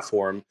our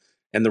platform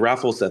and the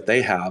raffles that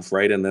they have,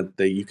 right? And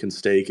that you can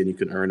stake and you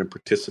can earn and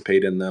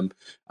participate in them.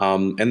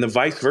 And the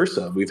vice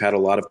versa. We've had a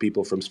lot of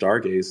people from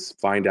Stargaze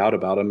find out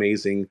about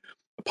amazing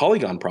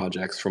Polygon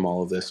projects from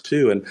all of this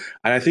too. And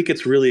I think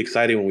it's really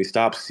exciting when we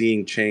stop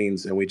seeing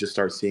chains and we just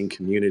start seeing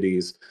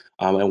communities,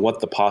 and what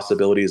the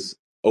possibilities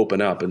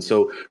open up. And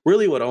so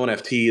really what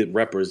ONFT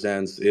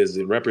represents is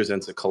it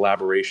represents a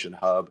collaboration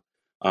hub.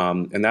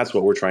 And that's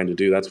what we're trying to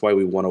do. That's why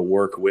we want to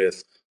work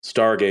with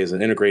Stargaze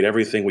and integrate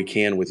everything we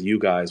can with you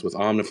guys, with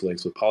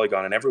Omniflix, with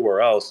Polygon, and everywhere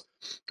else.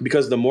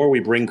 Because the more we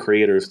bring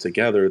creators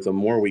together, the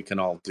more we can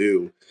all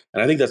do.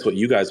 And I think that's what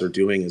you guys are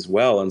doing as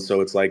well. And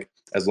so it's like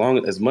as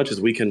much as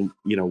we can,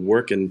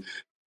 work in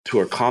to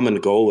a common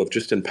goal of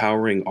just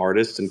empowering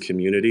artists and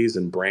communities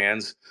and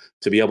brands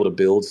to be able to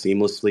build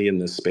seamlessly in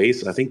this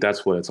space. I think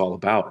that's what it's all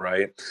about,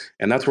 right?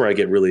 And that's where I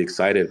get really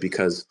excited,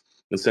 because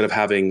instead of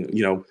having,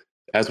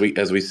 as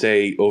we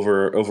say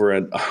over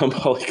at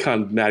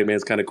Polygon,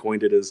 Madman's kind of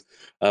coined it as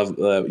of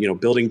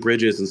building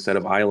bridges instead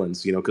of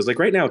islands. Because like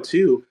right now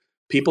too,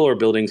 people are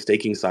building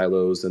staking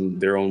silos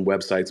and their own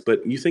websites.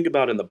 But you think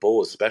about in the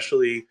bull,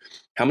 especially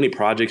how many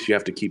projects you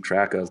have to keep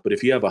track of. But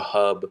if you have a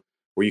hub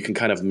where you can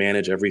kind of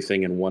manage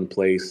everything in one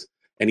place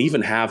and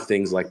even have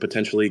things like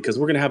potentially, because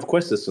we're going to have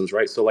quest systems,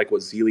 right? So like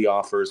what Zeely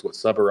offers, what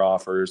Subber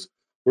offers,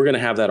 we're going to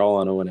have that all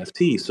on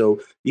ONFT. So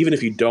even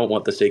if you don't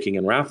want the staking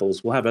and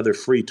raffles, we'll have other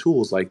free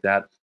tools like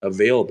that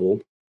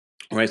available,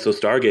 right? So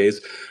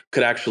Stargaze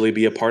could actually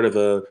be a part of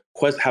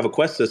have a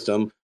quest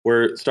system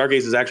where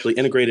Stargaze is actually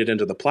integrated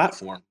into the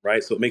platform,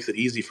 right? So it makes it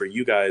easy for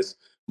you guys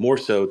more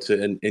so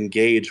to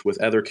engage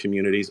with other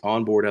communities,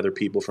 onboard other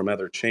people from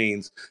other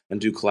chains,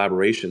 and do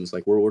collaborations.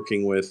 Like we're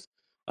working with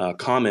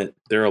Comet,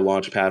 they're a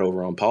launch pad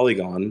over on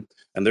Polygon,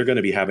 and they're going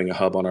to be having a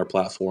hub on our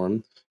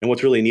platform. And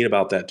what's really neat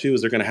about that too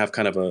is they're going to have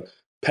kind of a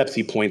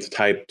Pepsi points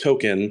type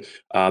token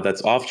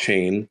that's off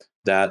chain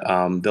that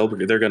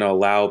they're going to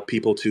allow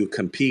people to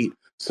compete.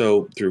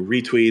 So through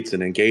retweets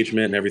and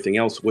engagement and everything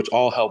else, which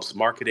all helps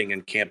marketing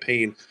and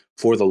campaign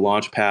for the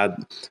launch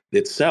pad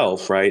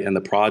itself, right? And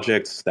the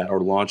projects that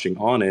are launching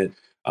on it,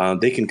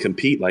 they can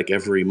compete like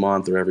every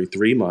month or every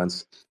 3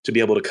 months to be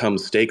able to come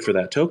stake for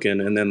that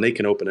token. And then they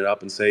can open it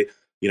up and say,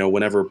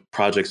 whenever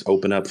projects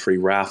open up free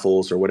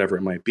raffles or whatever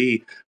it might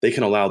be, they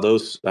can allow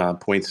those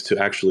points to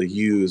actually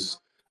use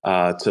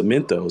to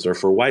mint those or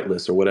for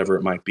whitelist or whatever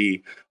it might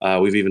be.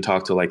 We've even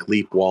talked to like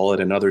Leap Wallet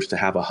and others to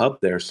have a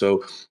hub there.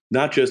 So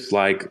not just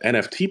like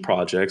NFT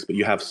projects, but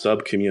you have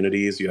sub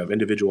communities, you have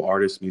individual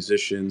artists,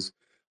 musicians,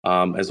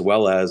 as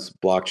well as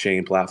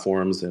blockchain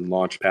platforms and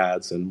launch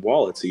pads and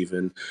wallets,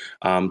 even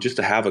just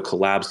to have a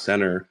collab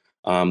center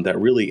that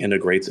really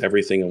integrates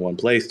everything in one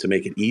place to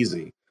make it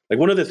easy. Like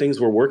one of the things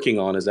we're working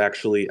on is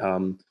actually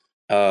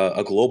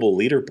a global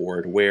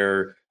leaderboard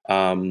where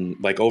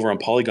like over on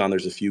Polygon,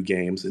 there's a few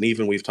games, and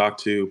even we've talked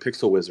to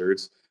Pixel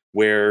Wizards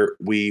where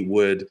we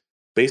would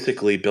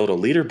basically build a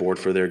leaderboard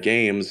for their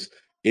games.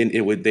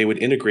 They would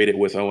integrate it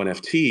with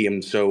ONFT,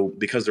 and so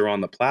because they're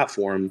on the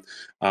platform,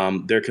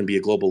 there can be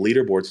a global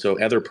leaderboard,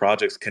 so other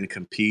projects can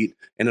compete,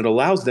 and it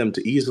allows them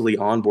to easily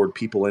onboard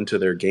people into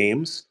their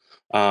games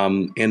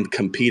and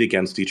compete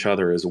against each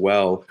other as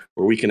well.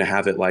 Where we can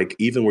have it like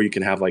even where you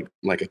can have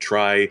like a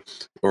try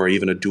or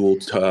even a dual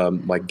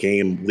like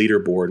game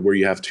leaderboard where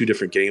you have two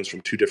different games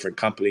from two different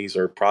companies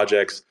or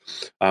projects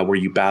where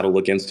you battle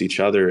against each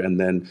other, and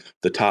then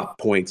the top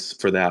points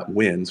for that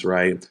wins,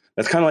 right?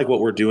 That's kind of like what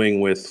we're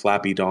doing with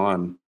Flappy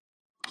Dawn.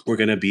 We're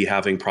going to be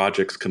having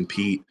projects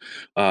compete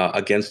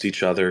against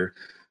each other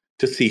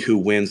to see who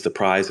wins the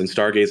prize. And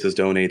Stargaze has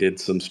donated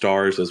some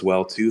stars as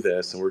well to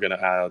this, and we're going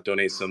to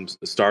donate some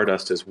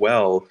Stardust as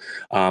well.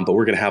 But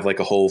we're going to have like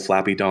a whole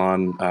Flappy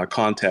Dawn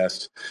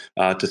contest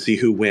to see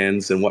who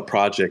wins and what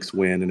projects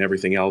win and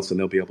everything else, and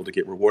they'll be able to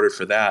get rewarded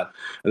for that.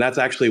 And that's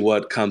actually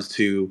what comes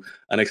to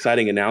an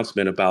exciting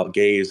announcement about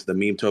Gaze, the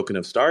meme token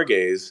of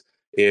Stargaze,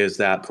 is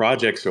that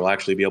projects will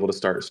actually be able to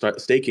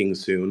start staking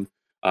soon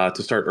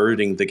to start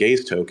earning the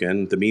Gaze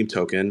token, the meme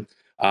token,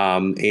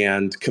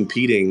 and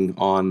competing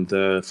on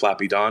the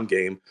Flappy Dawn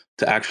game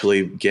to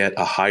actually get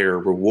a higher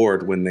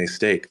reward when they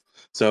stake.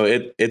 So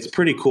it's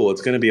pretty cool.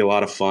 It's going to be a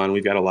lot of fun.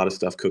 We've got a lot of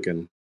stuff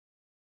cooking.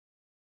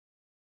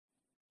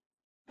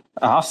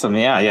 Awesome.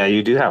 Yeah,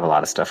 you do have a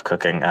lot of stuff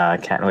cooking.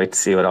 Can't wait to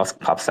see what else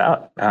pops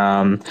out.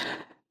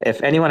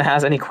 If anyone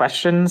has any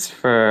questions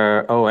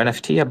for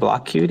ONFT or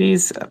Block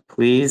Cuties,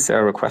 please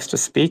request to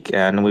speak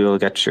and we will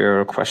get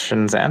your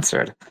questions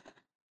answered.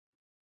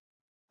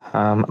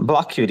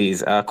 Block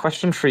Cuties,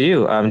 question for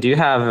you. Do you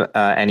have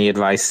any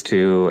advice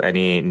to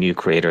any new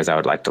creators that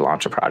would like to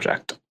launch a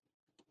project?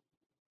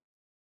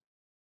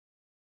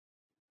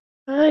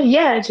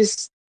 Yeah,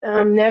 just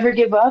never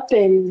give up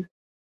and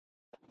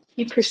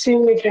keep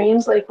pursuing your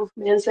dreams. Like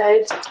Wolfman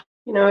said,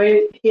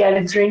 he had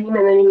a dream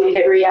and then he made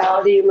it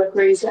reality, and look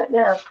where he's at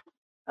now.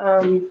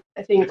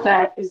 I think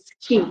that is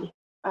key.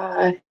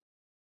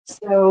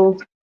 So,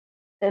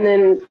 and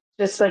then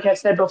just like I've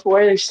said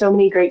before, there's so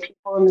many great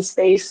people in the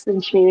space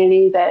and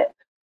community that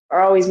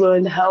are always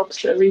willing to help.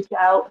 So reach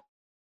out,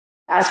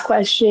 ask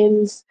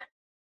questions,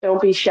 don't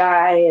be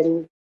shy,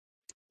 and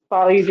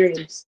follow your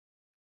dreams.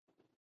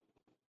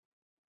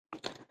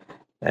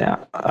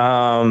 Yeah.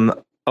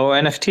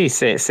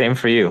 ONFT, same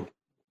for you.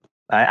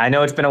 I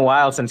know it's been a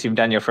while since you've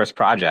done your first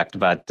project,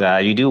 but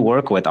you do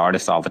work with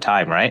artists all the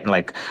time, right?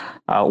 Like,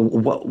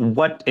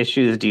 what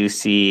issues do you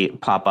see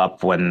pop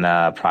up when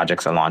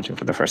projects are launching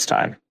for the first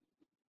time?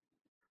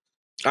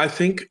 I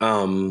think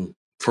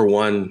for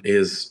one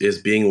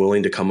is being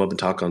willing to come up and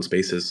talk on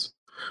spaces.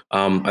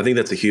 I think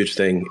that's a huge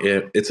thing.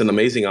 It's an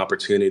amazing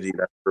opportunity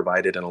that's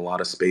provided in a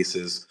lot of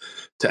spaces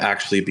to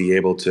actually be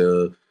able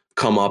to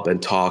come up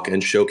and talk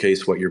and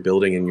showcase what you're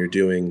building and you're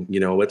doing.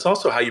 It's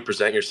also how you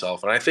present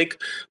yourself. And I think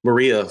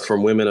Maria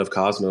from Women of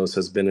Cosmos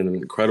has been an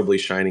incredibly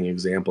shining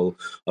example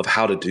of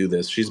how to do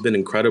this. She's been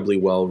incredibly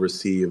well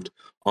received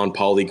on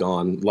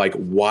Polygon, like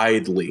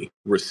widely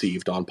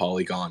received on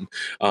Polygon,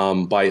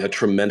 by a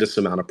tremendous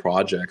amount of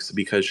projects,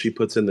 because she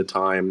puts in the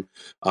time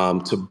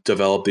to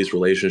develop these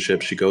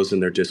relationships. She goes in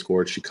their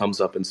Discord, she comes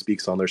up and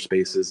speaks on their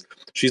spaces.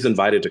 She's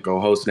invited to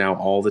co-host now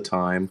all the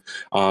time,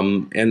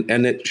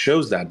 and it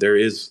shows that there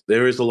is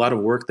a lot of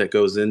work that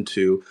goes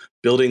into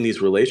building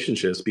these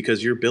relationships,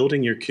 because you're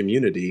building your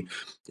community.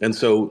 And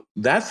so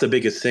that's the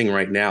biggest thing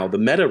right now. The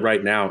meta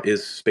right now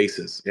is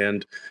spaces,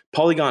 and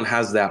Polygon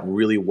has that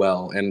really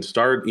well. And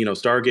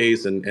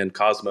Stargaze and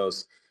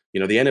Cosmos, the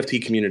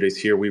NFT communities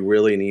here, we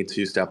really need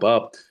to step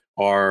up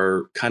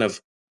our kind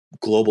of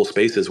global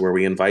spaces where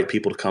we invite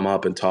people to come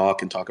up and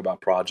talk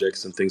about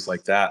projects and things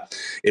like that.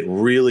 It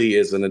really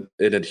is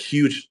a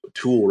huge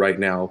tool right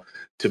now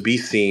to be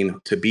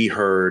seen, to be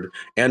heard.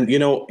 And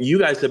you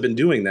guys have been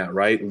doing that,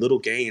 right? Little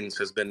Gains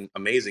has been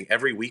amazing.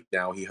 Every week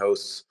now he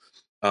hosts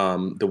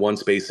the One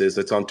Spaces.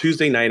 It's on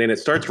Tuesday night, and it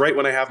starts right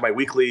when I have my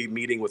weekly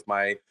meeting with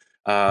my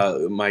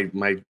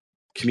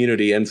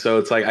community. And so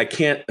it's like I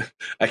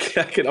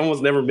can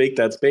almost never make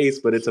that space,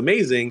 but it's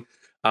amazing,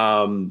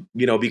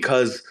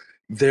 because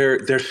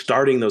they're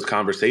starting those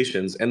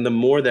conversations. And the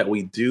more that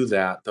we do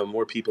that, the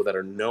more people that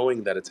are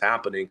knowing that it's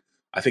happening,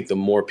 I think the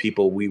more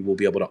people we will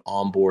be able to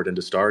onboard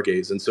into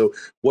Stargaze. And so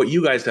what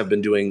you guys have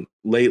been doing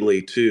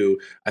lately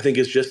too, I think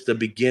is just the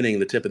beginning,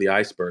 the tip of the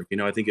iceberg.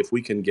 I think if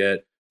we can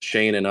get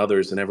Shane and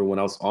others and everyone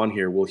else on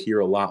here, we'll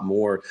hear a lot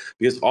more,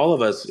 because all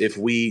of us, if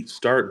we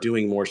start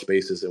doing more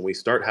spaces and we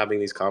start having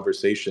these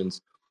conversations,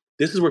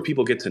 this is where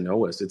people get to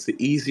know us. It's the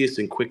easiest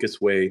and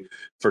quickest way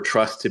for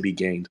trust to be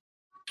gained,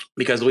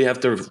 because we have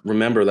to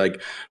remember,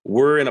 like,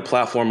 we're in a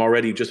platform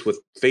already just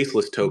with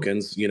faceless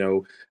tokens,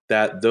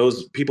 that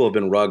those people have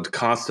been rugged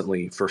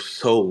constantly for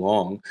so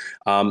long.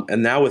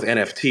 And now with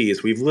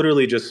NFTs, we've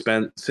literally just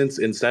spent, since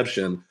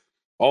inception,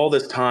 all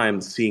this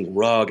time seeing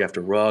rug after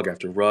rug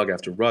after rug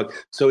after rug.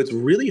 So it's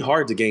really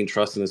hard to gain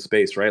trust in this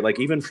space, right? Like,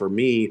 even for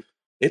me,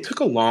 it took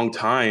a long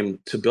time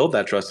to build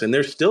that trust. And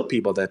there's still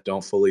people that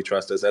don't fully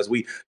trust us as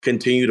we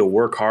continue to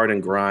work hard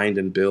and grind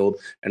and build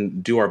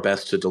and do our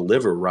best to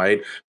deliver,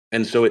 right?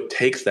 And so it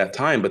takes that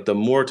time, but the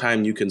more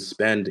time you can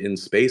spend in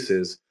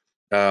spaces,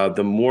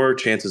 the more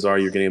chances are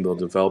you're going to be able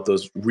to develop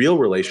those real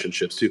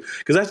relationships too.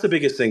 Because that's the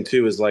biggest thing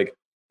too, is like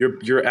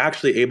you're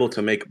actually able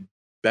to make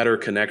better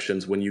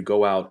connections when you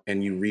go out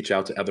and you reach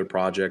out to other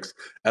projects,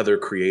 other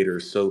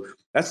creators. So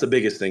that's the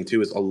biggest thing too,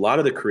 is a lot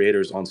of the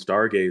creators on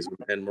Stargaze,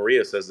 and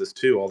Maria says this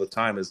too all the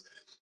time, is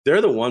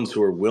they're the ones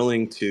who are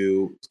willing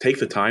to take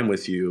the time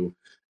with you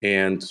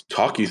and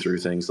talk you through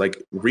things.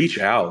 Like, reach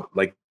out,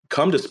 like,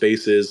 come to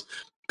spaces,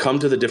 come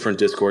to the different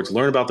Discords,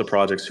 learn about the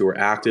projects who are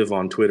active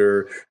on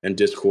Twitter and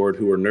Discord,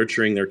 who are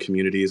nurturing their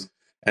communities.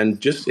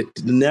 And just, it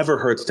never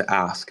hurts to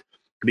ask,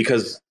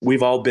 because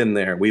we've all been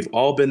there. We've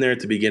all been there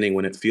at the beginning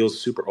when it feels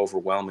super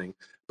overwhelming.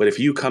 But if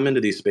you come into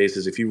these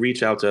spaces, if you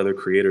reach out to other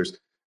creators,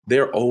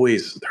 they're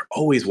always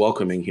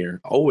welcoming here.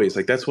 Always.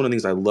 Like, that's one of the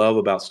things I love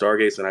about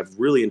Stargaze, and I've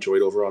really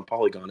enjoyed over on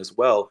Polygon as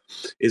well,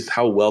 is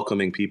how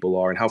welcoming people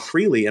are and how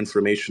freely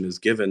information is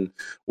given.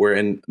 Where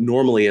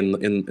normally in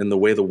the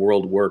way the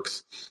world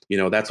works,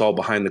 that's all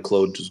behind the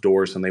closed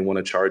doors, and they want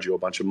to charge you a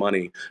bunch of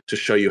money to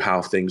show you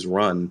how things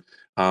run.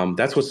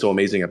 That's what's so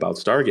amazing about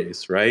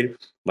Stargaze, right?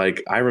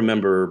 Like, I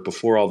remember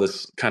before all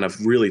this kind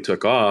of really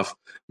took off,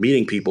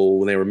 meeting people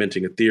when they were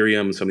minting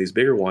Ethereum, some of these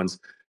bigger ones.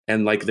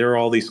 And like, there are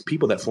all these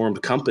people that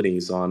formed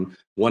companies on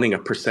wanting a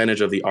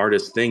percentage of the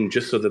artist thing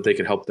just so that they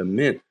could help them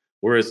mint.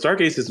 Whereas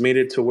Stargaze has made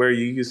it to where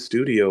you use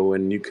Studio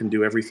and you can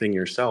do everything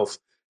yourself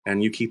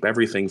and you keep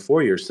everything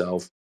for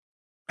yourself.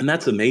 And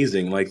that's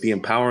amazing. Like, the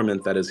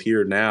empowerment that is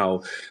here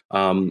now.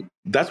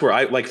 That's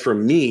where like, for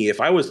me,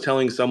 if I was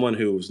telling someone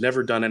who's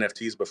never done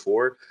NFTs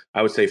before,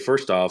 I would say,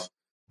 first off,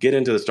 get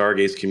into the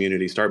Stargaze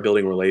community, start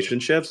building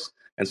relationships,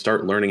 and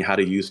start learning how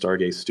to use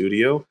Stargaze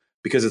Studio,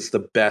 because it's the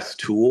best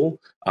tool,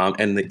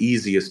 and the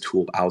easiest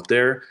tool out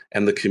there.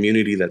 And the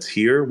community that's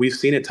here, we've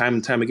seen it time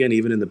and time again,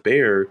 even in the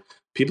Bear,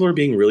 people are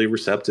being really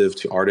receptive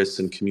to artists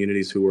and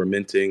communities who are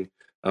minting.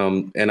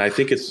 And I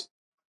think it's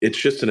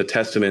just a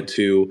testament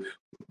to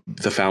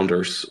the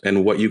founders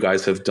and what you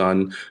guys have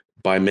done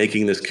by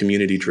making this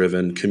community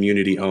driven,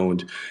 community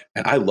owned.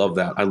 And I love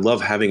that. I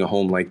love having a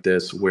home like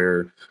this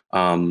where,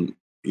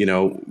 you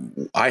know,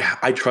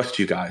 I trust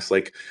you guys.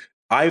 Like,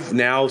 I've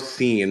now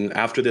seen,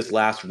 after this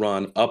last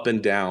run, up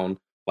and down,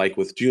 like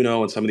with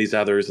Juno and some of these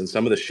others, and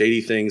some of the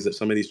shady things that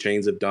some of these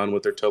chains have done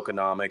with their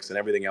tokenomics and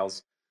everything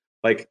else.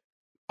 Like,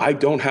 I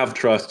don't have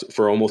trust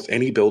for almost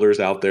any builders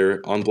out there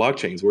on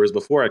blockchains. Whereas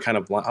before, I kind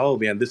of, oh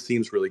man, this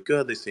seems really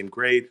good. They seem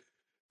great.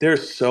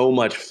 There's so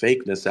much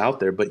fakeness out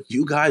there, but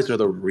you guys are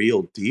the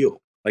real deal.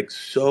 Like,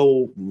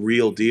 so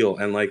real deal.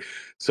 And like,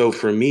 so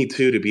for me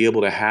too, to be able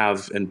to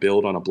have and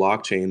build on a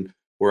blockchain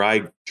where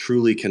I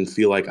truly can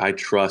feel like I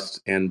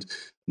trust and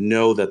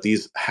know that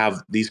these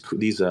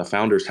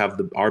founders have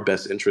our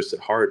best interests at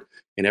heart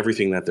in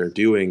everything that they're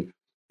doing,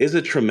 is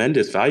a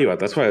tremendous value add.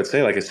 That's why I would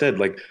say, like I said,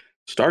 like,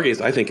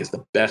 Stargaze, I think, is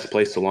the best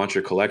place to launch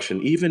your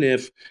collection, even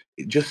if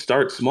just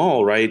start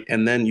small, right?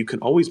 And then you can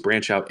always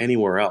branch out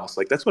anywhere else.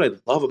 Like that's what I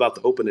love about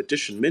the open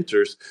edition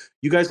minters.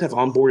 You guys have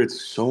onboarded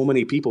so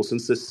many people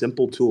since this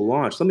simple tool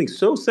launched. Something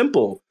so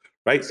simple,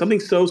 right? Something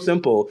so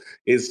simple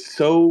is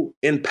so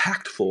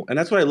impactful. And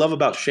that's what I love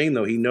about Shane,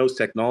 though. He knows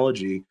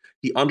technology,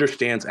 he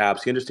understands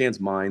apps, he understands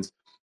minds.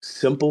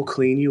 Simple,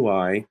 clean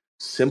UI,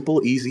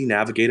 simple, easy,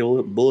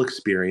 navigatable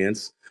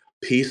experience.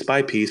 Piece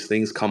by piece,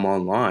 things come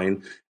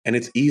online and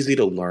it's easy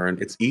to learn.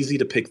 It's easy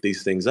to pick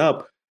these things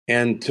up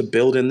and to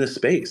build in this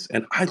space.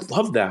 And I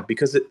love that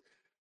because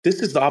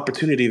this is the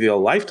opportunity of your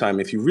lifetime.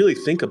 If you really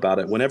think about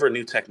it, whenever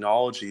new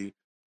technology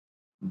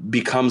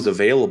becomes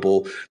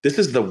available, this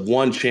is the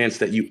one chance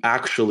that you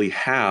actually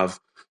have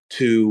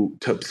to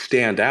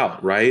stand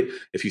out, right?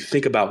 If you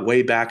think about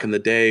way back in the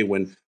day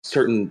when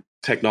certain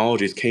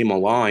technologies came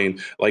online,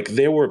 like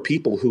there were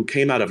people who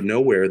came out of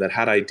nowhere that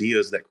had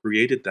ideas that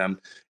created them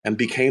and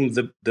became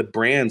the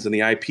brands and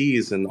the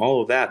IPs and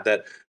all of that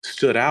that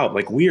stood out.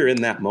 Like we are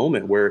in that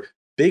moment where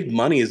big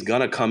money is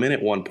gonna come in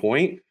at one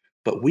point,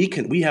 but we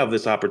have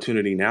this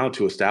opportunity now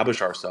to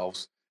establish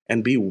ourselves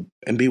and be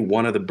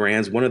one of the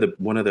brands, one of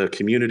the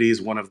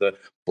communities, one of the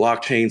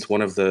blockchains,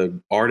 one of the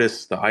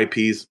artists, the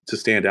IPs to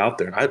stand out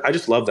there. I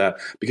just love that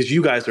because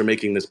you guys are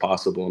making this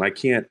possible, and I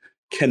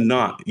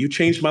cannot. You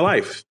changed my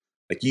life,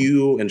 like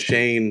you and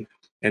Shane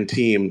and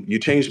team. You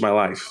changed my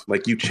life.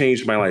 Like you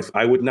changed my life.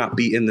 I would not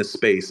be in this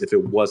space if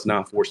it was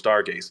not for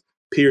Stargaze.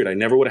 Period. I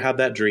never would have had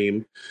that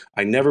dream.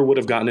 I never would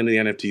have gotten into the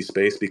NFT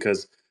space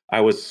because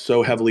I was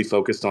so heavily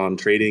focused on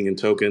trading and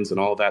tokens and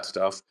all that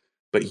stuff.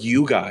 But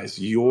you guys,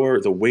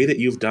 the way that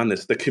you've done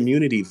this, the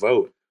community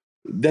vote,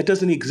 that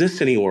doesn't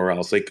exist anywhere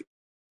else. Like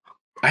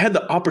I had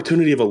the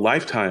opportunity of a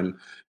lifetime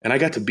and I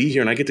got to be here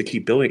and I get to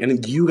keep building.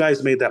 And you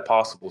guys made that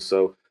possible.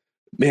 So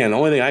man, the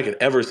only thing I could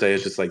ever say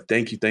is just like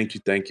thank you, thank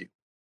you, thank you.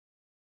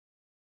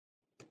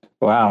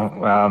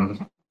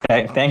 Wow.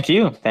 Thank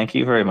you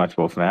very much,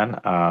 Wolfman.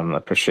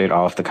 Appreciate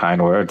all of the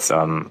kind words.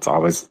 It's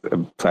always a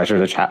pleasure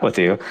to chat with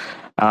you.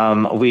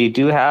 We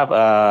do have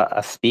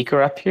a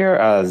speaker up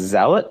here,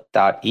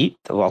 Zealot.eat.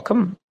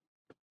 Welcome.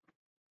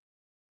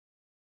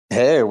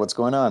 Hey, what's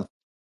going on?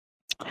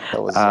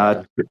 That was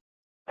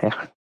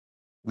Yeah.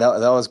 that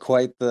was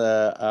quite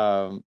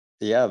the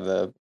yeah,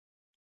 the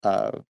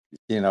uh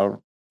you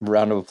know,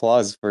 round of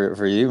applause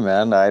for you,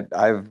 man.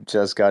 I've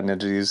just gotten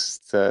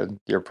introduced to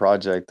your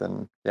project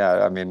and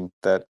yeah, I mean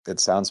that it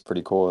sounds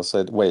pretty cool.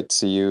 So wait,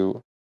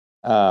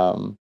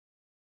 um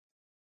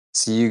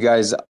so you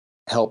guys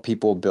help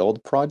people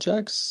build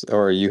projects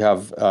or you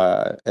have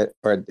or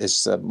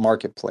it's a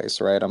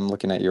marketplace, right? I'm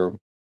looking at your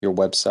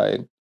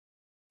website.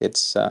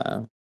 It's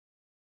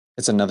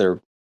it's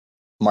another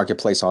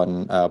marketplace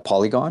on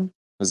Polygon.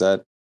 Was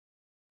that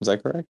was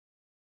that correct?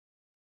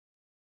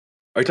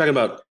 Are you talking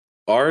about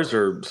ours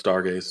or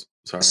Stargaze?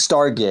 Sorry.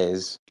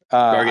 Stargaze.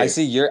 I Stargaze.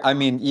 see I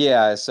mean,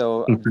 yeah,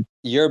 so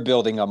you're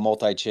building a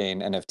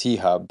multi-chain NFT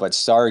hub, but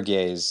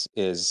Stargaze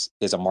is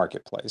a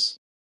marketplace.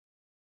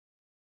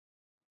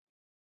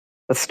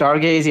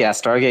 Stargaze, yeah,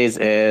 Stargaze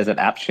is an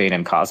app chain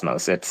in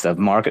Cosmos. It's a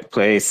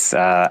marketplace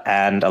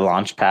and a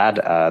launch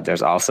pad.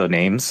 There's also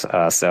names.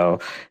 So,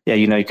 yeah,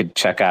 you could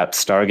check out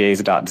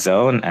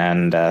stargaze.zone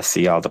and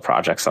see all the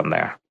projects on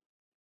there.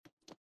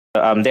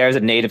 There's a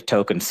native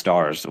token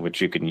stars,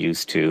 which you can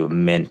use to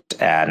mint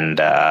and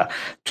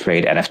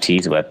trade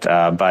NFTs with.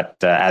 But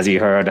as you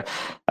heard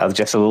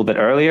just a little bit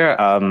earlier,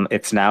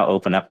 it's now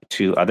open up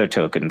to other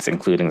tokens,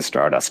 including the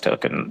Stardust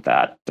token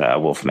that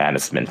Wolfman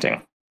is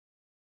minting.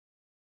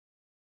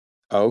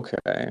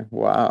 Okay.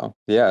 Wow.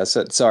 Yeah,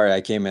 so sorry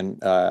I came in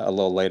a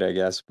little late, I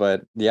guess,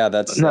 but yeah,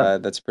 No,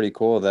 that's pretty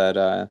cool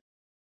that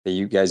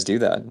you guys do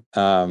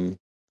that.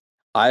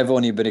 I've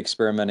only been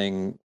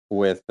experimenting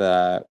with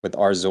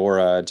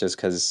Arzora just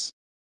because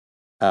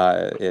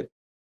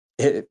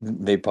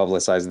they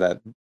publicized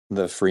that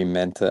the free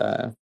mint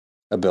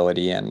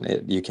ability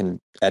and you can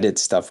edit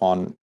stuff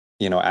on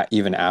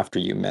even after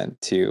you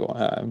mint too.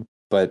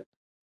 But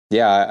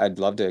yeah, I'd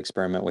love to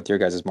experiment with your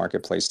guys'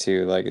 marketplace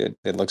too. Like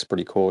it looks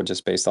pretty cool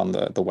just based on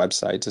the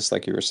website, just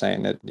like you were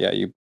saying.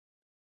 It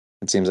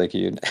seems like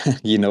you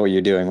you know what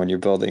you're doing when you're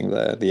building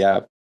the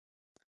app.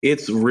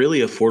 It's really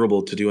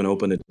affordable to do an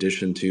open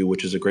edition too,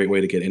 which is a great way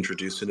to get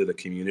introduced into the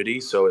community.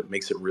 So it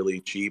makes it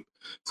really cheap.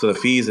 So the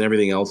fees and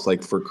everything else,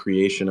 like for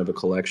creation of a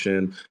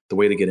collection, the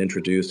way to get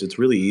introduced, it's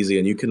really easy,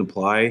 and you can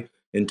apply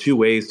in two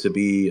ways to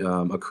be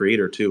a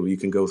creator too. You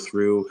can go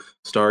through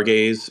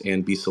Stargaze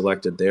and be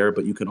selected there,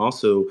 but you can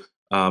also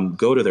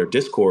go to their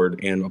Discord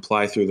and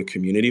apply through the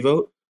community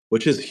vote,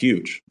 which is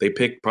huge. They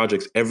pick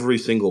projects every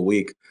single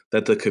week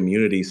that the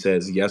community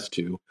says yes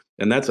to.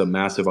 And that's a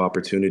massive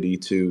opportunity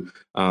to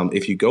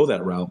if you go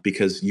that route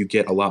because you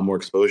get a lot more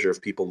exposure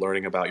of people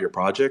learning about your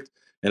project.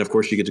 And of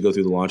course, you get to go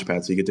through the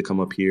launchpad. So you get to come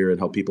up here and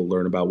help people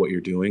learn about what you're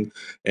doing.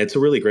 And it's a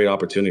really great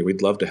opportunity.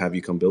 We'd love to have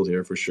you come build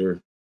here for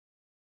sure.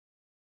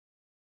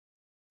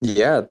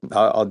 Yeah,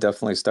 I'll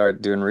definitely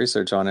start doing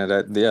research on it.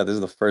 Yeah, this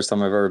is the first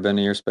time I've ever been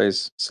in your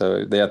space.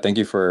 So yeah, thank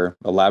you for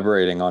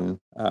elaborating on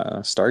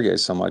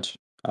Stargaze so much.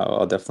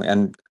 I'll definitely,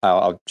 and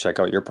I'll check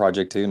out your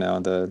project too now,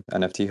 the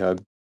NFT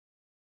Hub.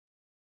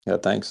 Yeah,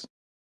 thanks.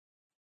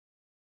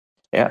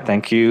 Yeah,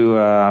 thank you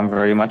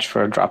very much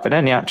for dropping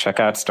in. Yeah, check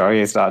out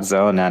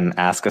stargaze.zone and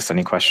ask us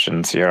any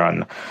questions here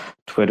on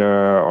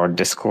Twitter or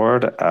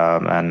Discord,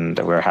 and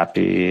we're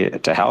happy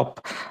to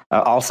help.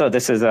 Also,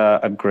 this is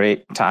a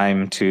great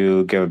time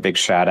to give a big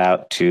shout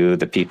out to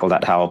the people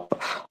that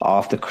help all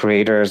of the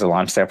creators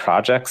launch their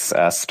projects.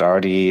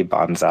 Stardy,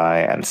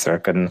 Bonsai, and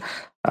Circon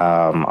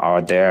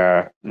are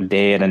there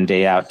day in and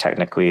day out,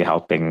 technically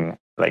helping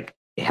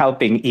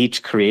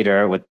each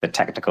creator with the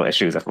technical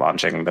issues of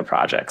launching the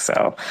project.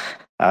 So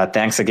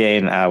thanks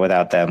again.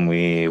 Without them,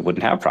 we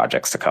wouldn't have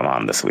projects to come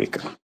on this week.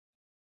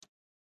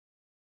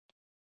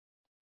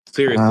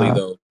 Seriously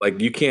though,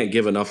 like you can't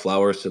give enough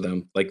flowers to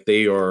them. Like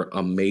they are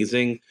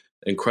amazing,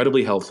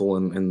 incredibly helpful,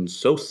 and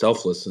so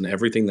selfless in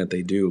everything that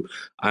they do.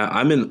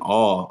 I'm in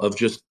awe of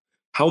just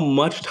how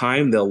much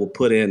time they'll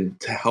put in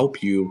to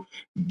help you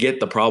get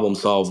the problem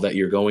solved that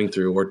you're going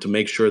through, or to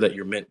make sure that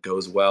your mint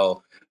goes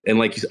well. And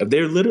like you said,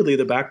 they're literally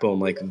the backbone.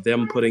 Like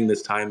them putting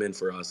this time in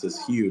for us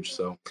is huge.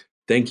 So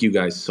thank you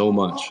guys so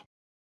much.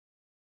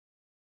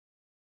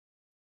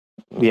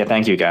 Yeah,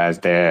 thank you guys.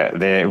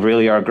 They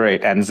really are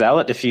great. And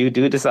Zealot, if you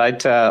do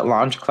decide to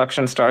launch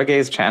Collection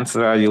Stargaze, chances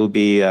are you'll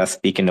be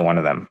speaking to one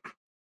of them.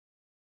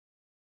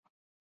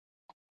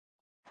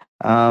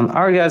 All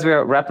right, guys,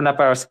 we're wrapping up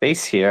our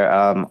space here.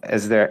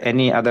 Is there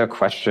any other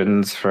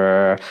questions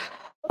for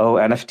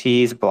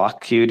NFTs,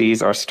 Block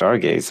Cuties, or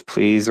Stargaze?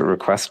 Please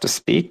request to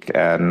speak,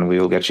 and we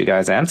will get you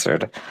guys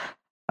answered.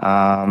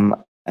 And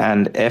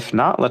if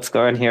not, let's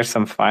go and hear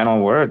some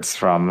final words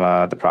from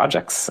the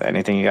projects.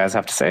 Anything you guys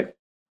have to say?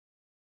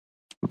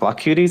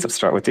 Block Cuties, let's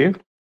start with you.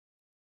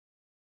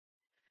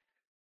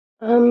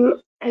 I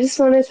just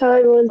want to tell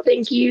everyone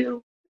thank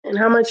you and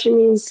how much it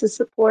means to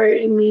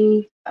support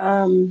me.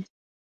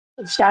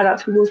 Shout out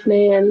to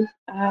Wolfman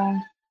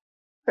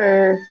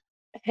for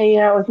hanging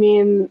out with me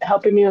and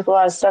helping me with a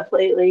lot of stuff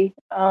lately.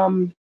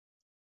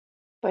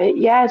 But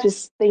yeah,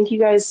 just thank you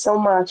guys so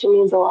much. It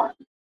means a lot.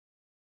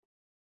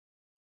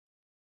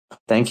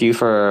 Thank you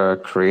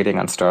for creating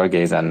on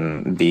Stargaze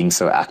and being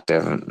so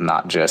active,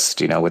 not just,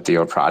 with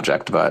your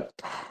project, but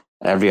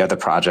every other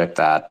project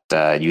that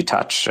you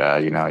touch.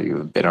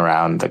 You've been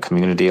around the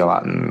community a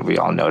lot, and we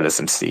all notice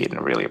and see it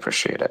and really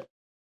appreciate it.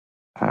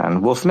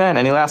 And Wolfman,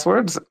 any last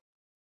words?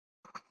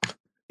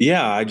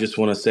 Yeah, I just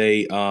want to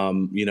say,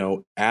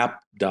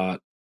 app.onft.io.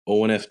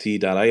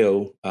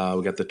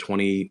 We got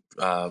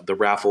the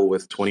raffle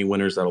with 20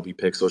 winners that'll be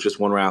picked. So it's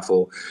just one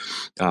raffle.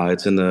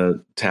 It's in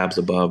the tabs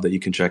above that you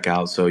can check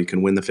out. So you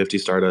can win the 50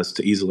 Stardust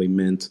to easily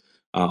mint.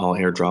 I'll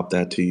airdrop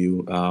that to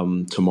you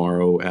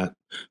tomorrow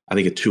I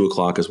think at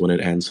 2:00 is when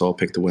it ends. So I'll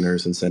pick the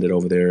winners and send it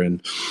over there, and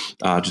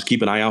just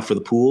keep an eye out for the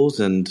pools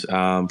and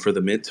for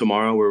the mint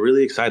tomorrow. We're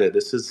really excited.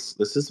 This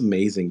is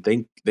amazing.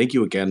 Thank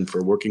you again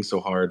for working so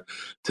hard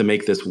to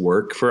make this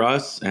work for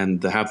us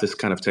and to have this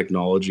kind of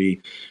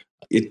technology.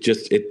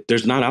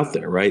 There's not out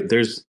there, right?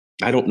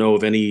 I don't know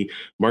of any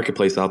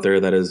marketplace out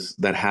there that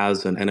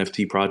has an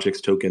NFT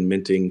projects token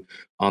minting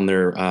on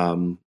their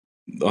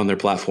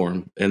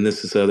platform, and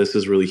this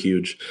is really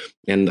huge,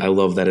 and I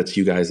love that it's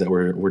you guys that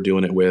we're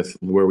doing it with,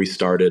 where we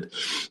started.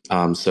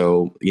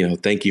 So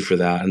thank you for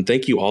that, and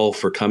thank you all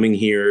for coming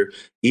here,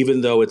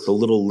 even though it's a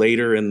little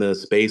later in the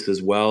space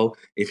as well.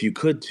 If you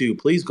could too,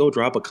 please go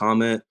drop a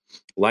comment,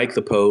 like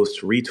the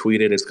post,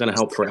 retweet it. It's going to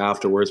help for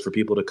afterwards for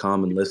people to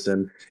come and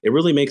listen. It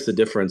really makes a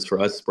difference for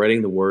us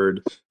spreading the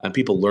word and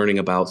people learning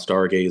about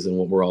Stargaze and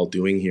what we're all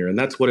doing here. And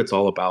that's what it's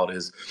all about,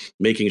 is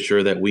making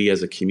sure that we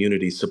as a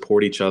community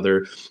support each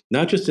other,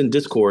 not just in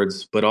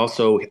Discords, but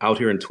also out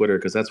here in Twitter,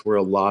 because that's where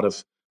a lot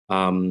of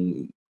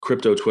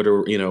crypto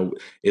Twitter,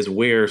 is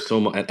where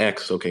so much at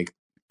X. Okay.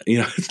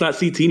 It's not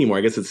CT anymore.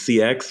 I guess it's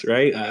CX,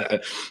 right?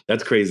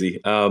 That's crazy.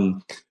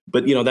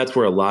 But that's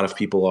where a lot of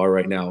people are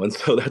right now. And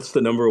so that's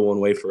the number one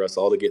way for us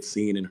all to get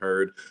seen and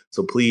heard.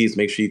 So please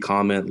make sure you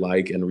comment,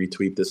 like, and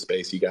retweet this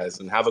space, you guys,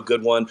 and have a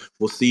good one.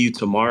 We'll see you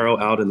tomorrow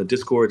out in the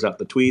Discords, out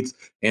the tweets,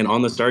 and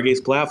on the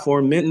Stargaze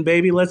platform. Minton,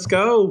 baby, let's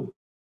go.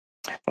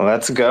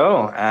 Let's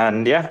go.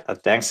 And yeah,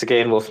 thanks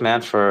again,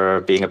 Wolfman,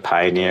 for being a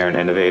pioneer and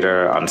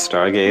innovator on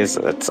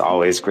Stargaze. It's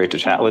always great to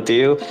chat with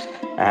you.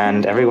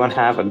 And everyone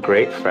have a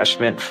great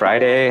Freshman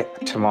Friday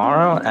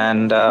tomorrow,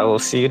 and we'll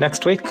see you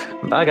next week.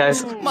 Bye,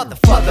 guys.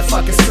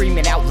 Motherfuckers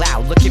screaming out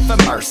loud, looking for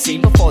mercy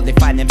before they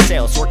find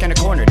themselves working a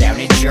corner down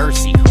in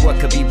Jersey. What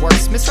could be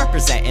worse?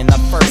 Misrepresenting the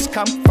first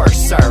come,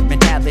 first serve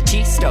mentality.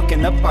 mentality stuck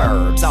in the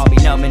burbs. I'll be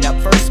numbing up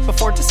first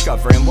before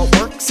discovering what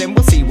works, and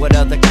we'll see what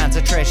other kinds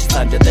of trash is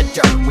under the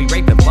dirt. We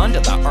rape and plunder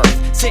the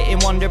earth, sit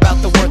and wonder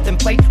about the worth and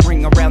play,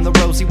 ring around the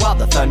rosy while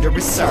the thunder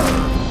is served.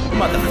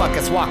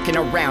 Motherfuckers walking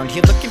around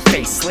here looking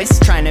faceless,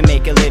 trying to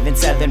make a living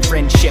selling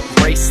friendship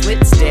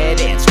bracelets.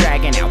 Dead ends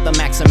dragging out the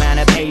max amount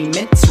of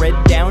payments. Red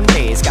down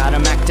days got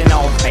 'em acting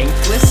all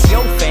bankless.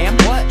 Yo fam,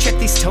 what? Check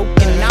these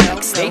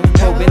tokenomics. They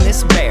probing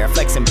this bear,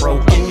 flexing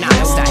broken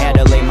honest. I had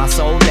to lay my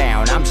soul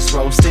down, I'm just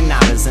roasting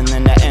otters. And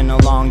then to end a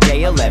long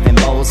day, 11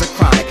 bowls of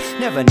chronic.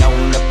 Never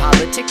known to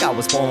politic, I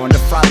was born to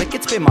frolic.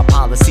 It's been my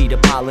policy to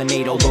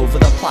pollinate all over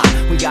the plot.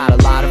 We got a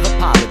lot of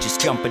apologists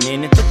jumping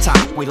in at the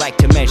top. We like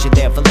to measure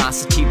their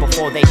velocity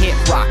before they hit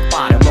rock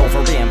bottom. Over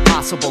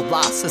impossible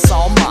loss, it's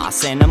all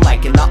moss, and I'm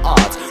liking the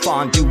odds.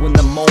 Fondue in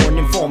the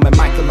morning, forming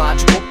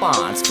mycological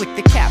bonds. Flick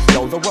the cap,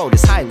 yo, the road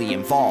is highly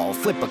involved.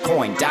 Flip a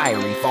coin,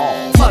 diary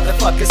evolve.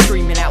 Motherfuckers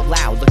screaming out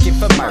loud, looking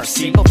for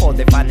mercy before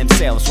they find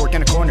themselves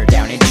working a corner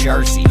down in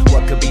Jersey.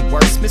 What could be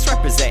worse?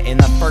 Misrepresenting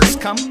the first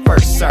come,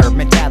 first serve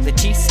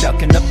mentality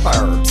stuck in the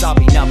burbs. I'll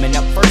be numbing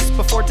up first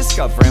before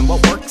discovering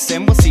what works,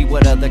 and we'll see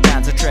what other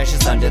kinds of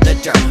treasures under the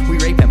dirt. We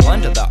rape and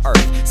plunder the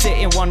earth, sit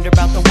and wonder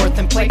about the worth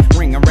and play,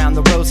 ring around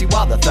the rosy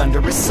while the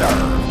thunder is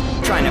served.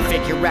 Trying to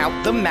figure out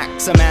the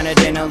max amount of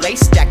dinner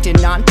lace, acting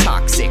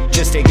non-toxic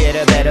just to get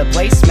a better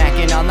place.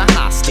 Smacking on the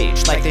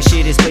hostage like the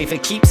shit is played for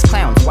keeps.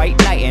 Clowns, white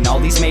knight, and all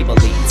these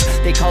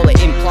Maybellines. They call it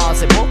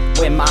implausible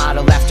when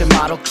model after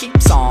model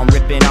keeps on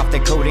ripping off the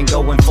coat and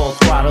going full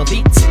throttle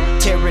beats,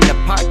 tearing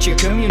apart your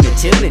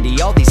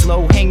community. All these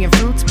low-hanging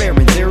fruits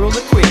bearing zero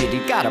liquidity.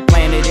 Got a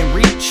planet in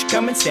reach,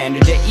 coming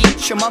standard to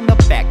each. I'm on the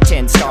back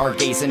 10,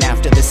 stargazing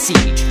after the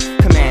siege,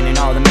 commanding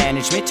all the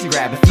management to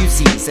grab a few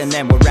Z's, and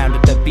then we'll round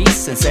up the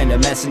beasts and send a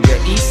messenger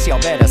east.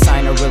 Y'all better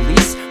sign a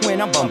release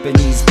when I'm bumping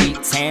these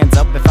beats. Hands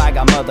up if I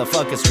got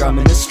motherfuckers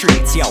drumming the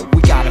streets. Yo,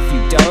 we got a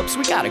few dubs,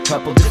 we got a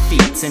couple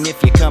defeats, and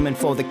if you're coming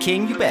for the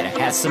king, you better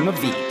have some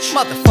of each.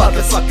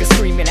 Motherfuckers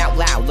screaming out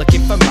loud,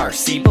 looking for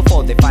mercy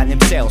before they find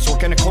themselves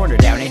working a corner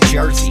down in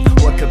Jersey.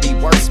 What could be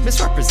worse?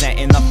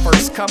 Misrepresenting the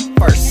first come,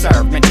 first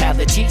serve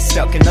mentality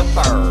stuck in the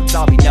burbs.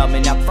 I'll be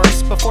numbing up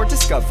first before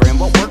discovering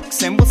what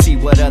works, and we'll see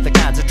what other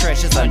kinds of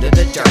treasures under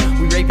the dirt.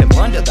 We rape and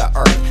plunder the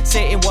earth,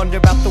 sit and wonder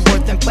about the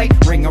worth and play,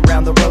 ring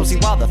around the rosy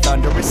while the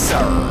thunder is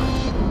served.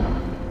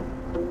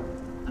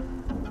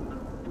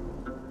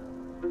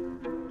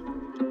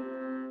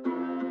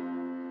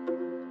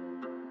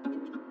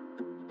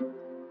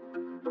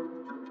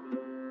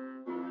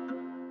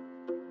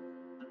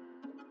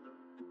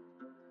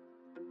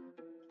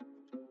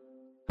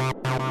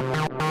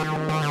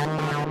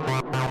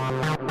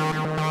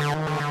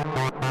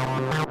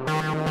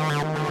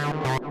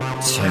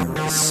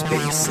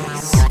 TerraSpaces.